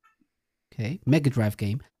 okay, Mega Drive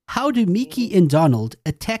game, how do Mickey and Donald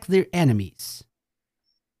attack their enemies?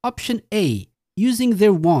 Option A, using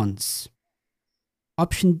their wands.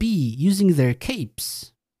 Option B, using their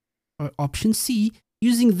capes. Or option C,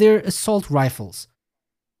 using their assault rifles.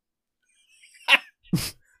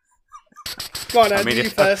 Go on, Andy, you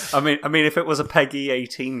first. I mean, if it was a Peggy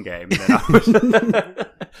 18 game, then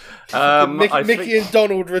I would. Mickey and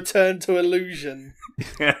Donald return to Illusion.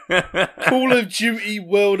 Call of Duty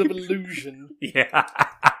World of Illusion. Yeah.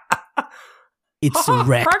 It's a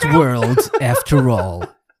wrecked world after all.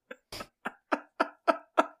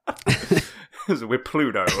 With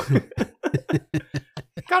Pluto.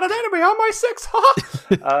 Got an enemy on my 6.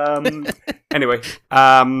 Anyway.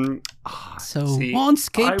 So, see, wands,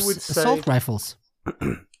 capes, I would assault say- rifles.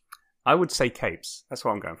 I would say capes. That's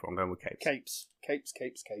what I'm going for. I'm going with capes. Capes.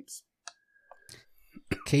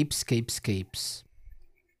 Capes.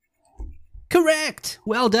 Correct!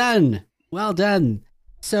 Well done.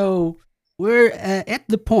 So, we're at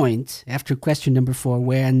the point, after question number 4,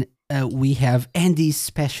 when we have Andy's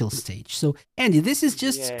special stage. So, Andy, this is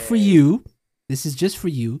just for you. This is just for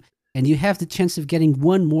you. And you have the chance of getting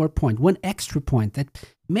one more point, one extra point that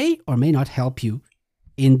may or may not help you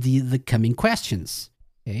in the coming questions.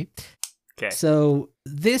 Okay? So,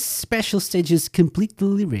 this special stage is complete the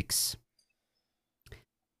lyrics.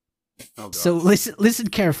 Oh, God. So, listen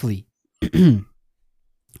carefully.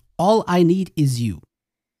 All I need is you,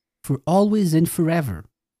 for always and forever.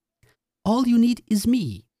 All you need is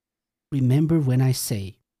me. Remember when I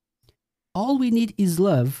say, all we need is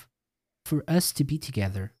love for us to be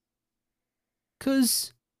together.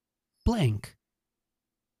 'Cause blank.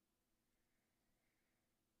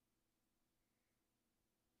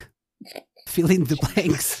 Fill in the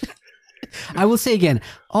blanks. I will say again,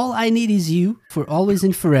 all I need is you for always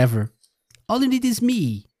and forever. All you need is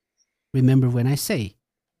me. Remember when I say,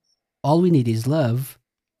 all we need is love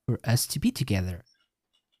for us to be together.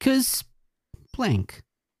 'Cause blank.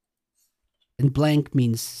 And blank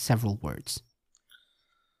means several words.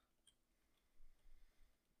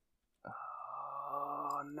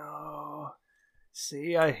 Oh, no.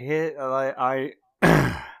 See, I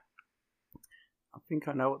think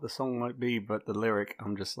I know what the song might be, but the lyric,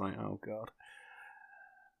 I'm just like, oh, God.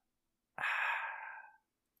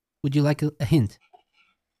 Would you like a hint?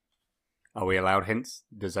 Are we allowed hints?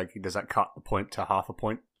 Does that cut the point to half a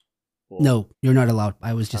point? Or... No, you're not allowed.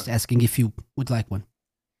 I was just asking if you would like one.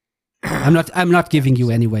 I'm not giving you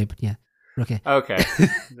anyway, but yeah. Okay. Okay.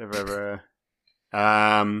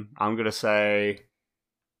 I'm gonna say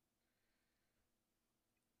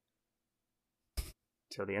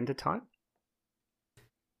till the end of time.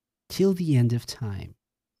 Till the end of time.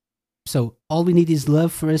 So all we need is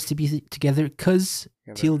love for us to be together, cause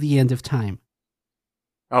till the end of time.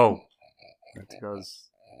 Oh, because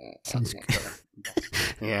Sounds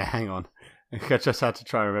yeah. Hang on, I just had to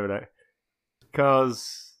try and remember that.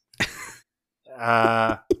 Because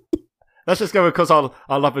let's just go with "Cause Our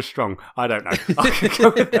Love Is Strong." I don't know. I can go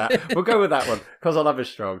with that. We'll go with that one. "Cause Our Love Is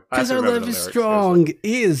Strong." I have Cause to Our remember Love the Is lyrics, Strong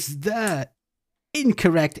is the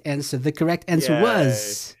incorrect answer. The correct answer Yay.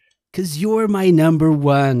 was "Cause You're My Number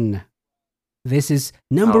One." This is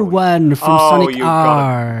number Oh. one from Sonic you got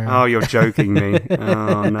R. it. Oh, you're joking me.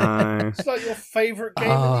 Oh no. It's like your favourite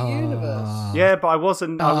game in the universe. Yeah, but I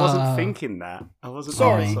wasn't thinking that. I wasn't.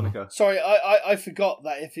 Sorry. thinking Sonica. Sorry, I forgot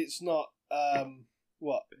that if it's not the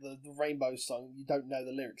Rainbow song, you don't know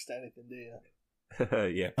the lyrics to anything, do you?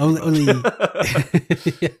 Yeah. Only.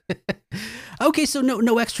 Okay, so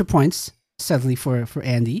no extra points, sadly for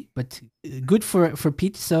Andy, but good for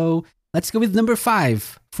Pete. So let's go with number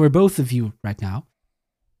 5 for both of you right now.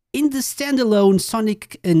 In the standalone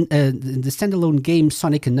the standalone game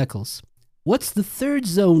Sonic and Knuckles, what's the third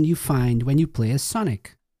zone you find when you play as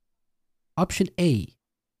Sonic? Option A,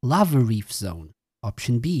 Lava Reef Zone.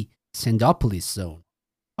 Option B, Sandopolis Zone.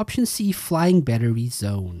 Option C, Flying Battery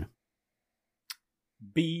Zone.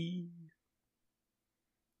 B.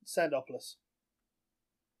 Sandopolis.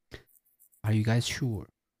 Are you guys sure?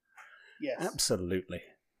 Yes. Absolutely.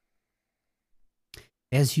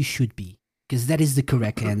 As you should be, because that is the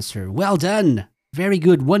correct answer. Well done. Very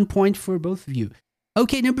good. 1 point for both of you.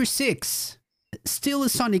 Okay, number 6. Still a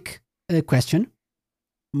Sonic question.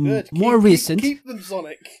 Good. More recent. Keep them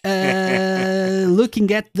Sonic.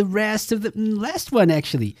 Looking at the rest of the last one,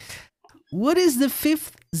 actually. What is the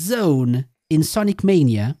 5th zone in Sonic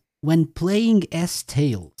Mania when playing as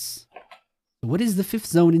Tails? What is the 5th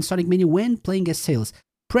zone in Sonic Mania when playing as Tails?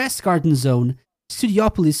 Press Garden Zone,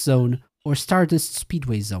 Studiopolis Zone, or Stardust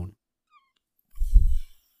Speedway Zone?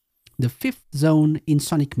 The 5th zone in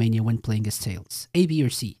Sonic Mania when playing as Tails. A, B, or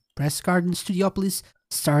C? Press Garden, Studiopolis,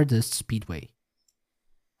 Stardust Speedway.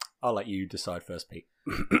 I'll let you decide first, Pete.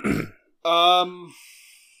 Well,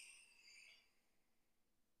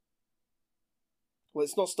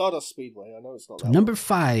 it's not Stardust Speedway. I know it's not that Number one.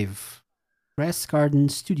 5. Press Garden,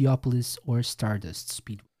 Studiopolis, or Stardust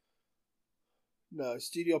Speedway. No,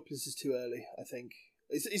 Studiopolis is too early, I think.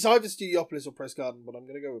 It's either Studiopolis or Press Garden, but I'm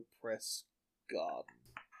going to go with Press Garden.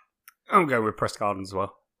 I'll go with Press Garden as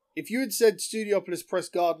well. If you had said Studiopolis, Press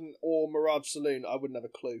Garden, or Mirage Saloon, I wouldn't have a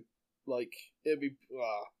clue. Like, it'd be...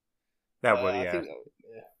 That would, I yeah.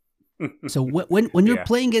 think, So when you're Yeah.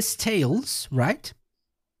 playing as Tails, right?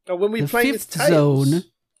 Oh, when we The play with 5th Tails... zone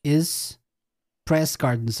is Press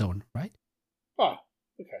Garden Zone, right? Oh,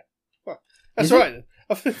 okay. Well, that's Is it? right.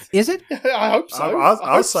 Is it? I hope so.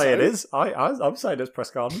 I'll say it is. I'm saying it's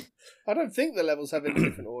Press Garden. I don't think the levels have any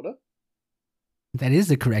different order. That is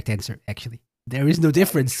the correct answer, actually. There is no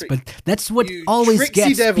difference, trick- but that's what you always tricksy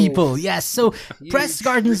gets devil. people. Yes, so You Press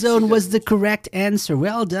Garden tricksy Zone was the devil. correct answer.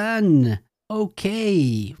 Well done.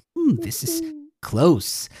 Okay. This is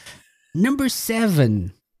close. Number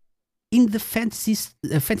 7. In the Fantasy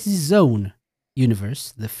Zone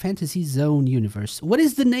universe, what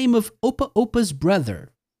is the name of Opa Opa's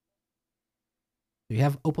brother? Do you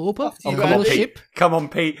have Opa Opa? Oh, The come on, little Pete. ship? Come on,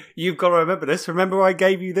 Pete. You've got to remember this. Remember I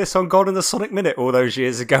gave you this on God in the Sonic Minute all those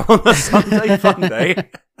years ago on the Sunday Fun Day?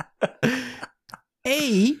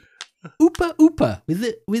 A, Oopa Oopa with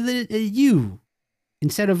a U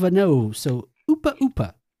instead of an O. So Oopa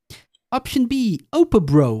Oopa. Option B, Opa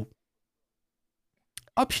Bro.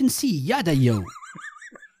 Option C, Yada Yo.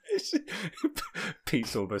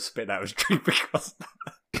 Pete's almost spit out his drink because...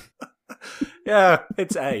 Yeah,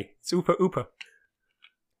 it's A. It's Oopa Oopa.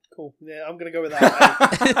 Cool. Yeah, I'm going to go with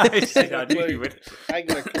that. I said I knew you would. I ain't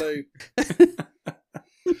got a clue.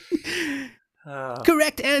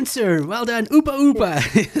 Correct answer. Well done. Oopa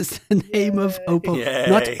Oopa is the name of Opa. Yay.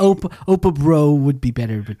 Not Opa Bro would be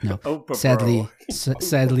better, but no. Opa Bro.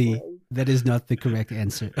 Sadly, that is not the correct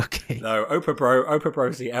answer. Okay. No, Opa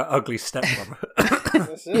Bro's the ugly stepbrother.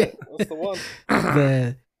 That's it. That's the one.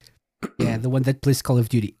 The one that plays Call of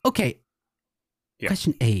Duty. Okay. Yeah.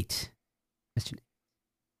 Question 8.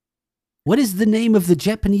 What is the name of the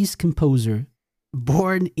Japanese composer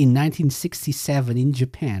born in 1967 in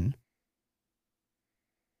Japan?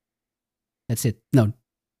 That's it. No,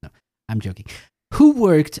 I'm joking. Who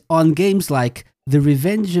worked on games like The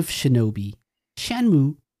Revenge of Shinobi,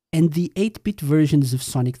 Shenmue, and the 8-bit versions of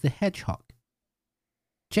Sonic the Hedgehog?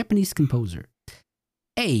 Japanese composer.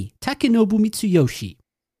 A. Takenobu Mitsuyoshi.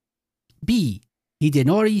 B.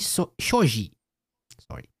 Hidenori Shoji.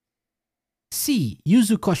 Sorry. C.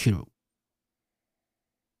 Yuzo Koshiro.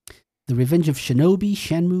 The Revenge of Shinobi,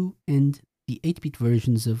 Shenmue, and the 8-bit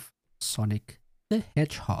versions of Sonic the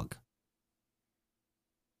Hedgehog.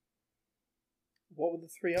 What were the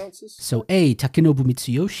three answers? So A. Takenobu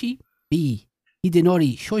Mitsuyoshi. B.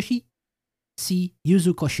 Hidenori Shoji. C.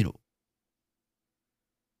 Yuzo Koshiro.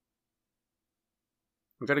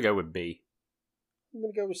 I'm going to go with B. I'm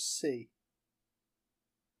going to go with C.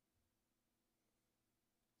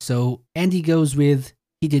 So Andy goes with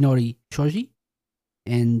Hidenori Shoji,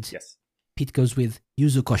 and Yes. Pete goes with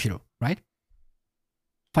Yuzo Koshiro, right?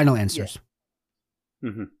 Final answers.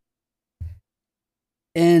 Mm-hmm.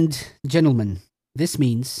 And gentlemen, this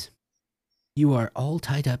means you are all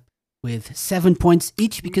tied up with 7 points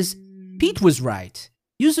each because Pete was right.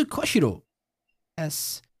 Yuzo Koshiro.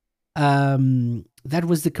 Yes. That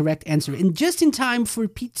was the correct answer. And just in time for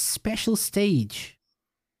Pete's special stage.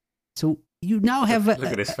 So you now have Look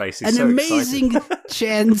at his face. He's an so amazing excited.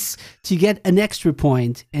 chance to get an extra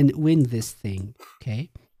point and win this thing.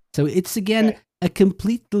 Okay. So it's again a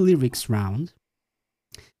complete the lyrics round.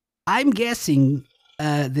 I'm guessing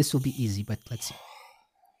this will be easy, but let's see.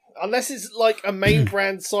 Unless it's like a main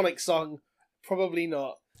brand Sonic song, probably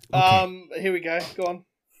not. Okay. Here we go. Go on.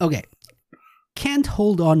 Okay. Can't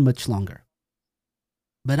hold on much longer,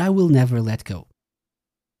 but I will never let go.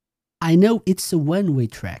 I know it's a one-way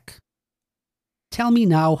track. Tell me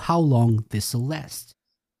now how long this'll last.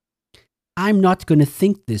 I'm not gonna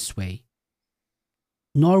think this way,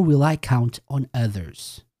 nor will I count on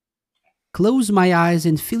others. Close my eyes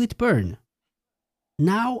and feel it burn.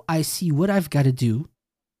 Now I see what I've gotta do.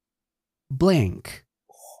 Blank.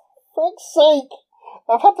 Fuck's sake!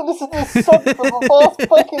 I've had to listen to this song for the last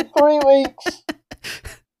fucking 3 weeks.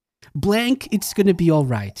 Blank, it's gonna be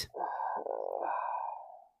alright.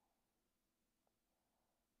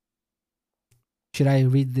 Should I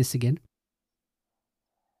read this again?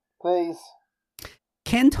 Please.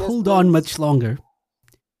 Can't Yes, hold on please. much longer,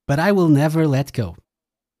 but I will never let go.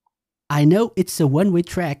 I know it's a one-way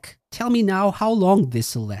track. Tell me now how long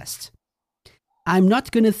this'll last. I'm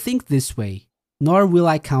not gonna think this way, nor will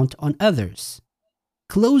I count on others.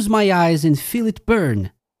 Close my eyes and feel it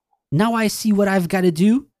burn. Now I see what I've gotta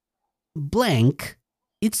do. Blank,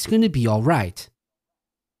 it's gonna be alright.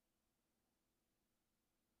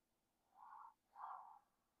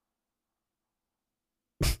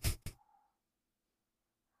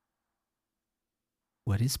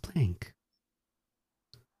 What is blank?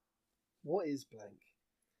 What is blank?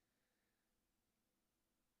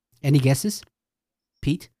 Any guesses?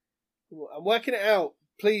 Pete? I'm working it out.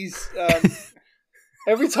 Please.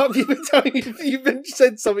 Every time you've been telling me you've been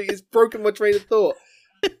said something, it's broken my train of thought.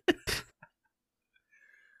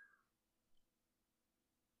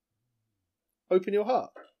 Open your heart.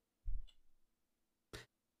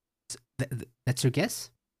 That's your guess?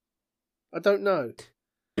 I don't know.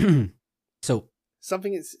 So,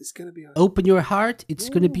 Something it's going to be. open your heart, it's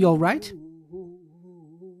gonna be alright?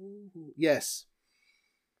 Yes.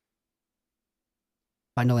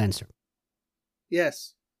 Final answer.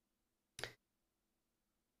 Yes.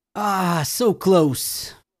 Ah, so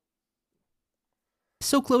close.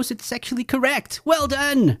 So close, it's actually correct. Well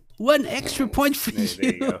done! 1 extra point for There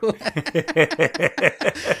you you. go. You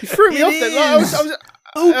threw me It off then. Like, I was, is.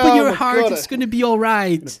 Open Oh your my heart, God. it's gonna be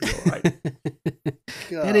alright.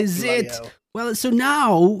 That is bloody it. hell. Well, so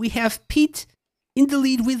now we have Pete in the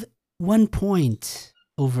lead with 1 point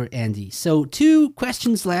over Andy. So 2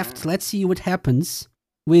 questions left. Let's see what happens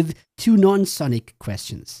with 2 non-Sonic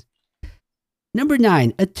questions. Number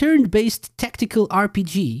 9, a turn-based tactical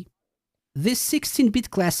RPG. This 16-bit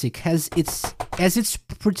classic has as its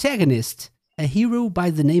protagonist a hero by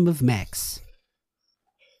the name of Max.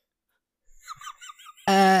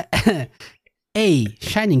 A.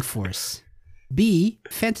 Shining Force. B.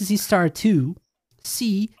 Phantasy Star 2.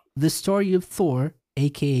 C. The Story of Thor,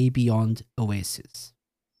 aka Beyond Oasis.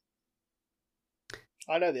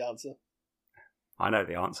 I know the answer. I know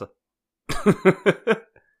the answer.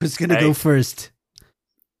 Who's gonna A. go first?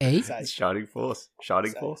 A. Say. Shining Force.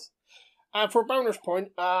 Shining Say. Force. And for a bonus point,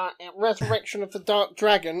 Resurrection of the Dark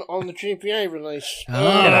Dragon on the GPA release. Oh.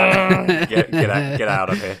 Get out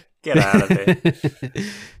of here. Get out of here.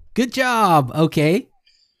 Good job. Okay.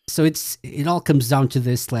 So it all comes down to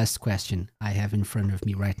this last question I have in front of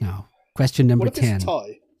me right now. Question number What if 10. it's a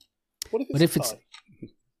tie? What if it's What if a it's- tie?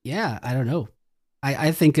 Yeah, I don't know.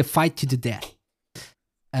 I think a fight to the death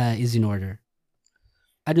is in order.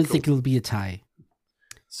 I don't think it'll be a tie.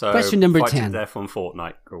 So, Question number fight to 10. death on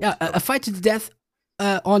Fortnite. Cool. Yeah, a fight to the death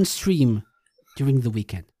on stream during the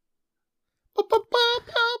weekend?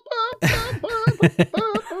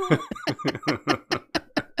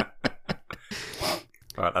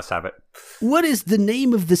 All right, let's have it. What is the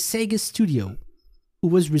name of the Sega studio who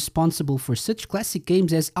was responsible for such classic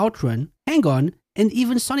games as Outrun, Hang On, and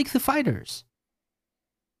even Sonic the Fighters?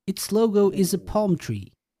 Its logo is a palm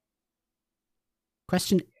tree.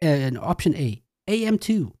 Option A,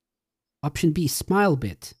 AM2. Option B,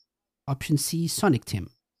 Smilebit. Option C, Sonic Team.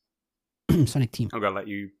 Sonic Team. I'm gonna let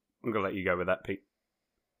you go with that, Pete.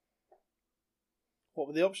 What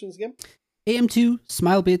were the options again? AM2,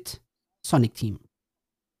 Smilebit, Sonic Team.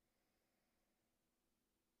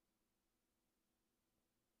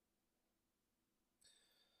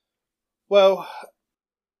 Well,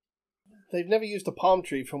 they've never used a palm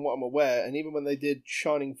tree from what I'm aware, and even when they did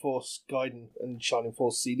Shining Force Gaiden and Shining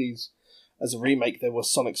Force CDs as a remake, there was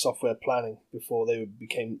Sonic Software planning before they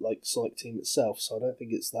became like Sonic Team itself, so I don't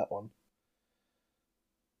think it's that one.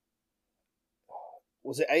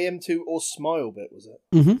 Was it AM2 or Smilebit, was it?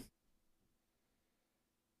 Mm-hmm.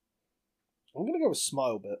 I'm going to go with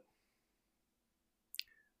Smilebit.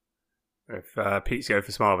 If Pete's go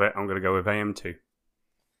for Smilebit, I'm going to go with AM2.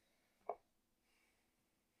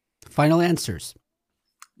 Final answers.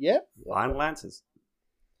 Yep. Final answers.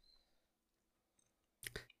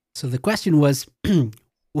 So the question was,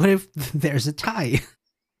 what if there's a tie?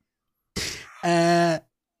 I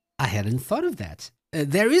hadn't thought of that.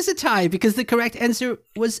 There is a tie because the correct answer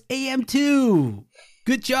was AM2.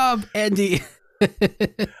 Good job, Andy.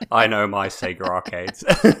 I know my Sega arcades.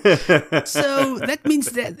 So that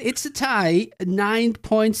means that it's a tie, 9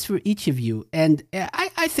 points for each of you, and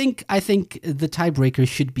I think the tiebreaker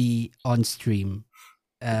should be on stream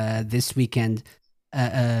this weekend.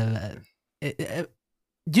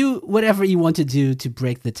 Do whatever you want to do to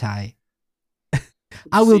break the tie.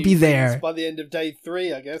 I will be there by the end of day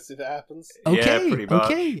 3, I guess, if it happens. Okay, yeah, pretty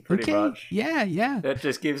much. Okay. Much. Yeah. That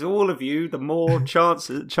just gives all of you the more chance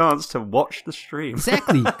to watch the stream.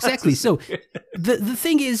 Exactly. So the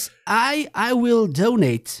thing is, I will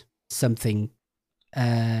donate something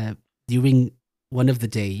during one of the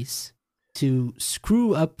days to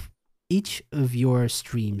screw up each of your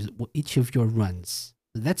streams, each of your runs.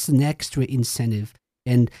 That's an extra incentive,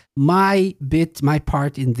 and my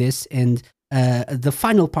part in this, and the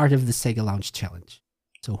final part of the Sega Lounge Challenge.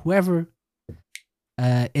 So whoever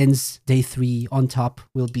ends day 3 on top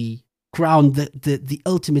will be crowned the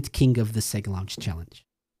ultimate king of the Sega Lounge Challenge.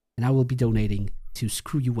 And I will be donating to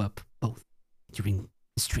screw you up both during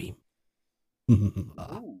the stream.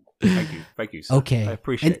 Thank you, sir. Okay. I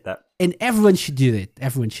appreciate that. And everyone should do it.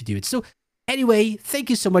 So anyway, thank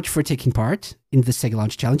you so much for taking part in the Sega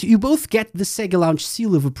Lounge Challenge. You both get the Sega Lounge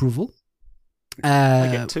seal of approval. I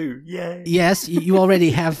get 2. Yay. Yes, you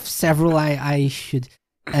already have several, I should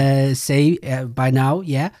say by now,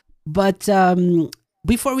 yeah. But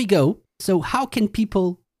before we go, so how can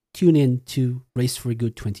people tune in to Race for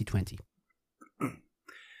Good 2020? Well,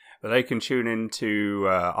 they can tune in to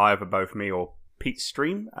either both me or Pete's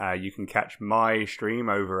stream. You can catch my stream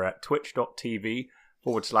over at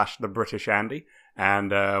twitch.tv/The British Andy.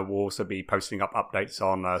 And we'll also be posting up updates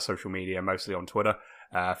on social media, mostly on Twitter.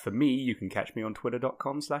 For me, you can catch me on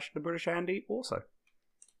twitter.com/The British Andy also.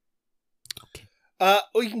 Okay.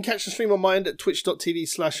 Or you can catch the stream on my end at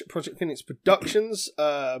twitch.tv/Project Phoenix Productions.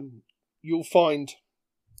 You'll find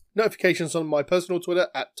notifications on my personal Twitter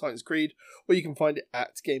at Titans Creed, or you can find it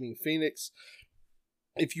at Gaming Phoenix.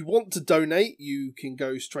 If you want to donate, you can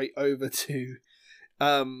go straight over to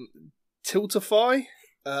Tiltify.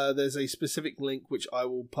 There's a specific link which I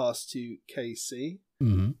will pass to KC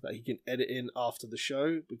that he can edit in after the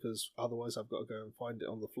show, because otherwise I've got to go and find it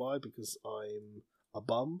on the fly because I'm a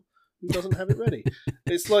bum who doesn't have it ready.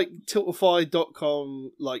 It's like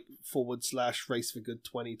tiltify.com /Race for Good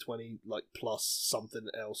 2020 plus something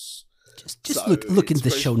else. Just look in the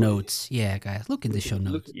show notes. Yeah, guys, look in the show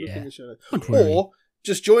notes. Look in the show notes. Don't worry. Or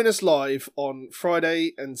just join us live on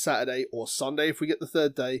Friday and Saturday, or Sunday if we get the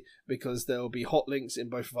third day, because there will be hot links in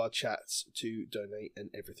both of our chats to donate and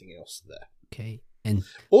everything else there. Okay. And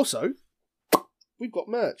also, we've got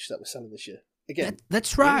merch that we're selling this year. Again.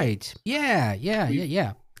 That's right. Yeah.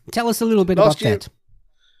 Tell us a little bit about that.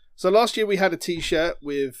 So last year we had a T-shirt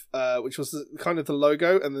with, which was kind of the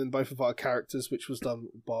logo, and then both of our characters, which was done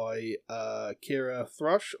by Kira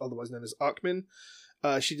Thrush, otherwise known as Arkmin.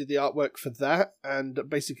 She did the artwork for that, and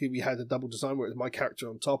basically we had a double design where it was my character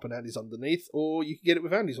on top and Andy's underneath, or you could get it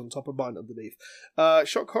with Andy's on top and mine underneath.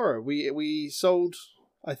 Shock horror. We sold,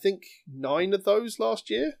 I think, 9 of those last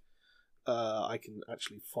year. I can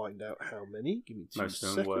actually find out how many. Give me 2 seconds. Most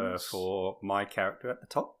of them were for my character at the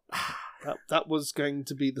top. That was going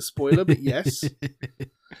to be the spoiler, but yes.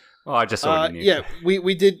 Oh, I just saw it. Yeah,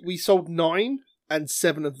 we sold 9, and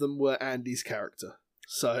 7 of them were Andy's character.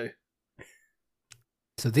 So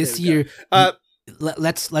this year,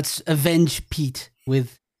 let's avenge Pete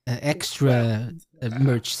with extra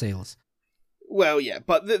merch sales. Well, yeah,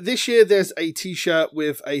 but this year there's a T-shirt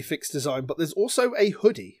with a fixed design, but there's also a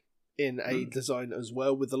hoodie in a design as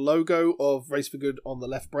well, with the logo of Race for Good on the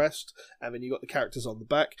left breast, and then you got the characters on the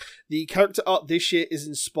back. The character art this year is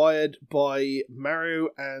inspired by Mario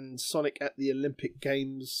and Sonic at the Olympic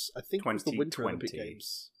Games. I think it was the Winter Olympic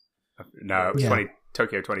Games. No, it was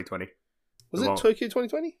Tokyo 2020. Was it Tokyo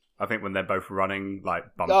 2020? I think when they're both running, like,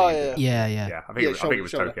 bumping. Yeah. I think it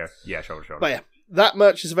was Tokyo. Yeah, shoulder. But yeah, that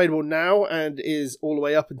merch is available now and is all the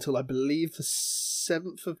way up until, I believe, the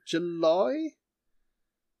 7th of July.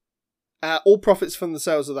 All profits from the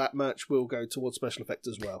sales of that merch will go towards special effects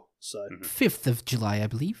as well. So 5th of July, I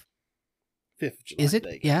believe. 5th of July. Is it?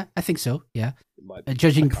 Yeah, I think so. Yeah. It might be.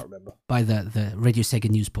 Judging I can't remember. by the Radio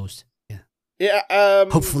Sega news post. Yeah. Yeah.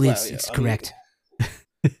 Hopefully it's correct.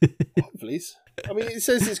 Hopefully. I mean, it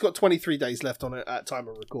says it's got 23 days left on it at time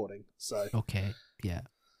of recording. So okay, yeah.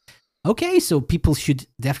 Okay, so people should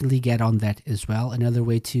definitely get on that as well. Another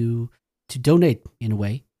way to donate, in a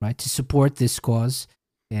way, right? To support this cause.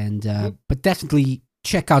 And but definitely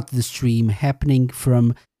check out the stream happening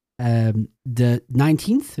from the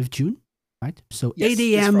 19th of June, right? So yes,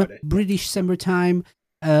 8 a.m. British Summer Time,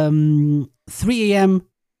 3 a.m.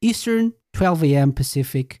 Eastern, 12 a.m.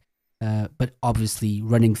 Pacific, but obviously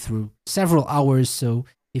running through several hours. So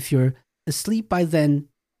if you're asleep by then,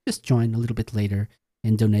 just join a little bit later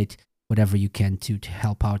and donate whatever you can to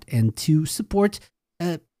help out and to support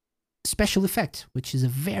Special Effect, which is a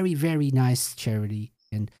very, very nice charity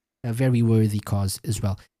and a very worthy cause as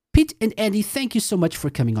well. Pete and Andy, thank you so much for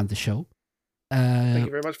coming on the show. Thank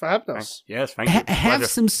you very much for having us. Yes, thank you. Have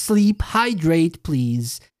some sleep, hydrate,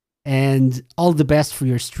 please, and all the best for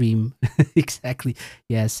your stream. Exactly,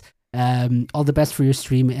 yes. All the best for your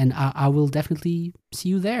stream, and I will definitely see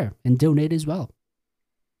you there and donate as well.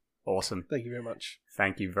 Awesome. Thank you very much.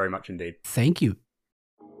 Thank you very much indeed. Thank you.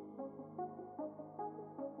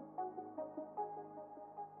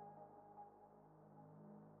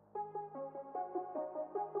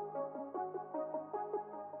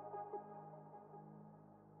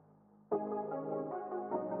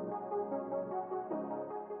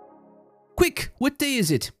 Quick, what day is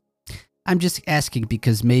it? I'm just asking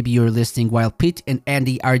because maybe you're listening while Pete and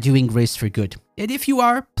Andy are doing Race for Good. And if you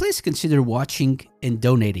are, please consider watching and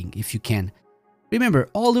donating if you can. Remember,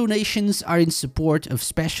 all donations are in support of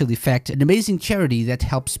Special Effect, an amazing charity that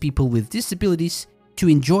helps people with disabilities to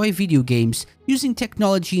enjoy video games using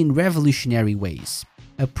technology in revolutionary ways.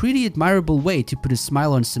 A pretty admirable way to put a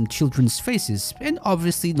smile on some children's faces, and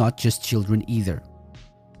obviously not just children either.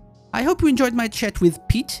 I hope you enjoyed my chat with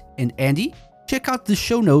Pete and Andy. Check out the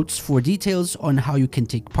show notes for details on how you can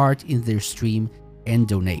take part in their stream and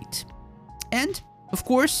donate. And, of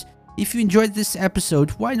course, if you enjoyed this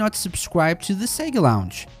episode, why not subscribe to the Sega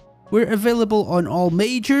Lounge? We're available on all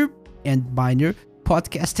major and minor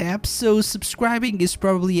podcast apps, so subscribing is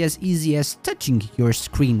probably as easy as touching your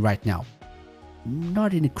screen right now.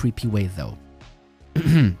 Not in a creepy way, though.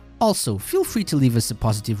 Also, feel free to leave us a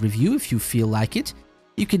positive review if you feel like it.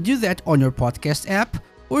 You can do that on your podcast app,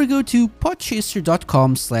 or go to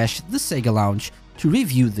podchaser.com/thesegalounge to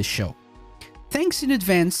review the show. Thanks in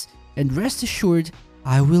advance, and rest assured,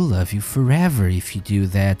 I will love you forever if you do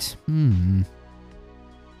that. The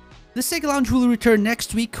Sega Lounge will return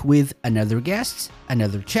next week with another guest,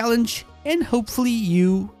 another challenge, and hopefully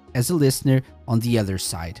you, as a listener, on the other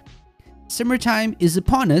side. Summertime is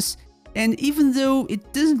upon us, and even though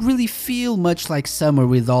it doesn't really feel much like summer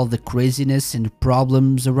with all the craziness and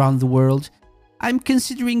problems around the world, I'm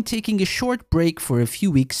considering taking a short break for a few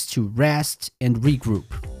weeks to rest and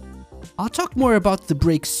regroup. I'll talk more about the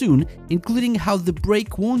break soon, including how the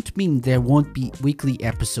break won't mean there won't be weekly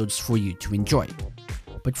episodes for you to enjoy.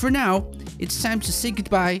 But for now, it's time to say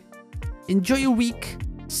goodbye. Enjoy your week,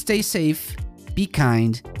 stay safe, be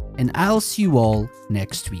kind, and I'll see you all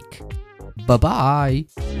next week. Bye-bye!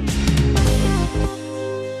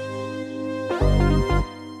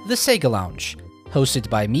 The Sega Lounge, hosted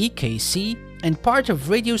by me, KC, and part of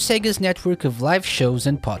Radio Sega's network of live shows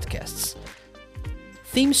and podcasts.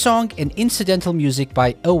 Theme song and incidental music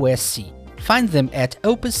by OSC. Find them at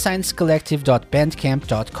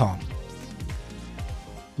opussciencecollective.bandcamp.com.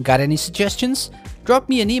 Got any suggestions? Drop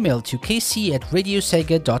me an email to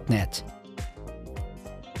kc@radiosega.net.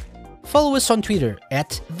 Follow us on Twitter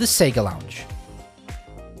 @TheSegaLounge.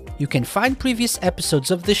 You can find previous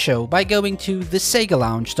episodes of the show by going to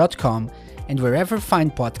thesegalounge.com and wherever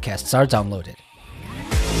fine podcasts are downloaded.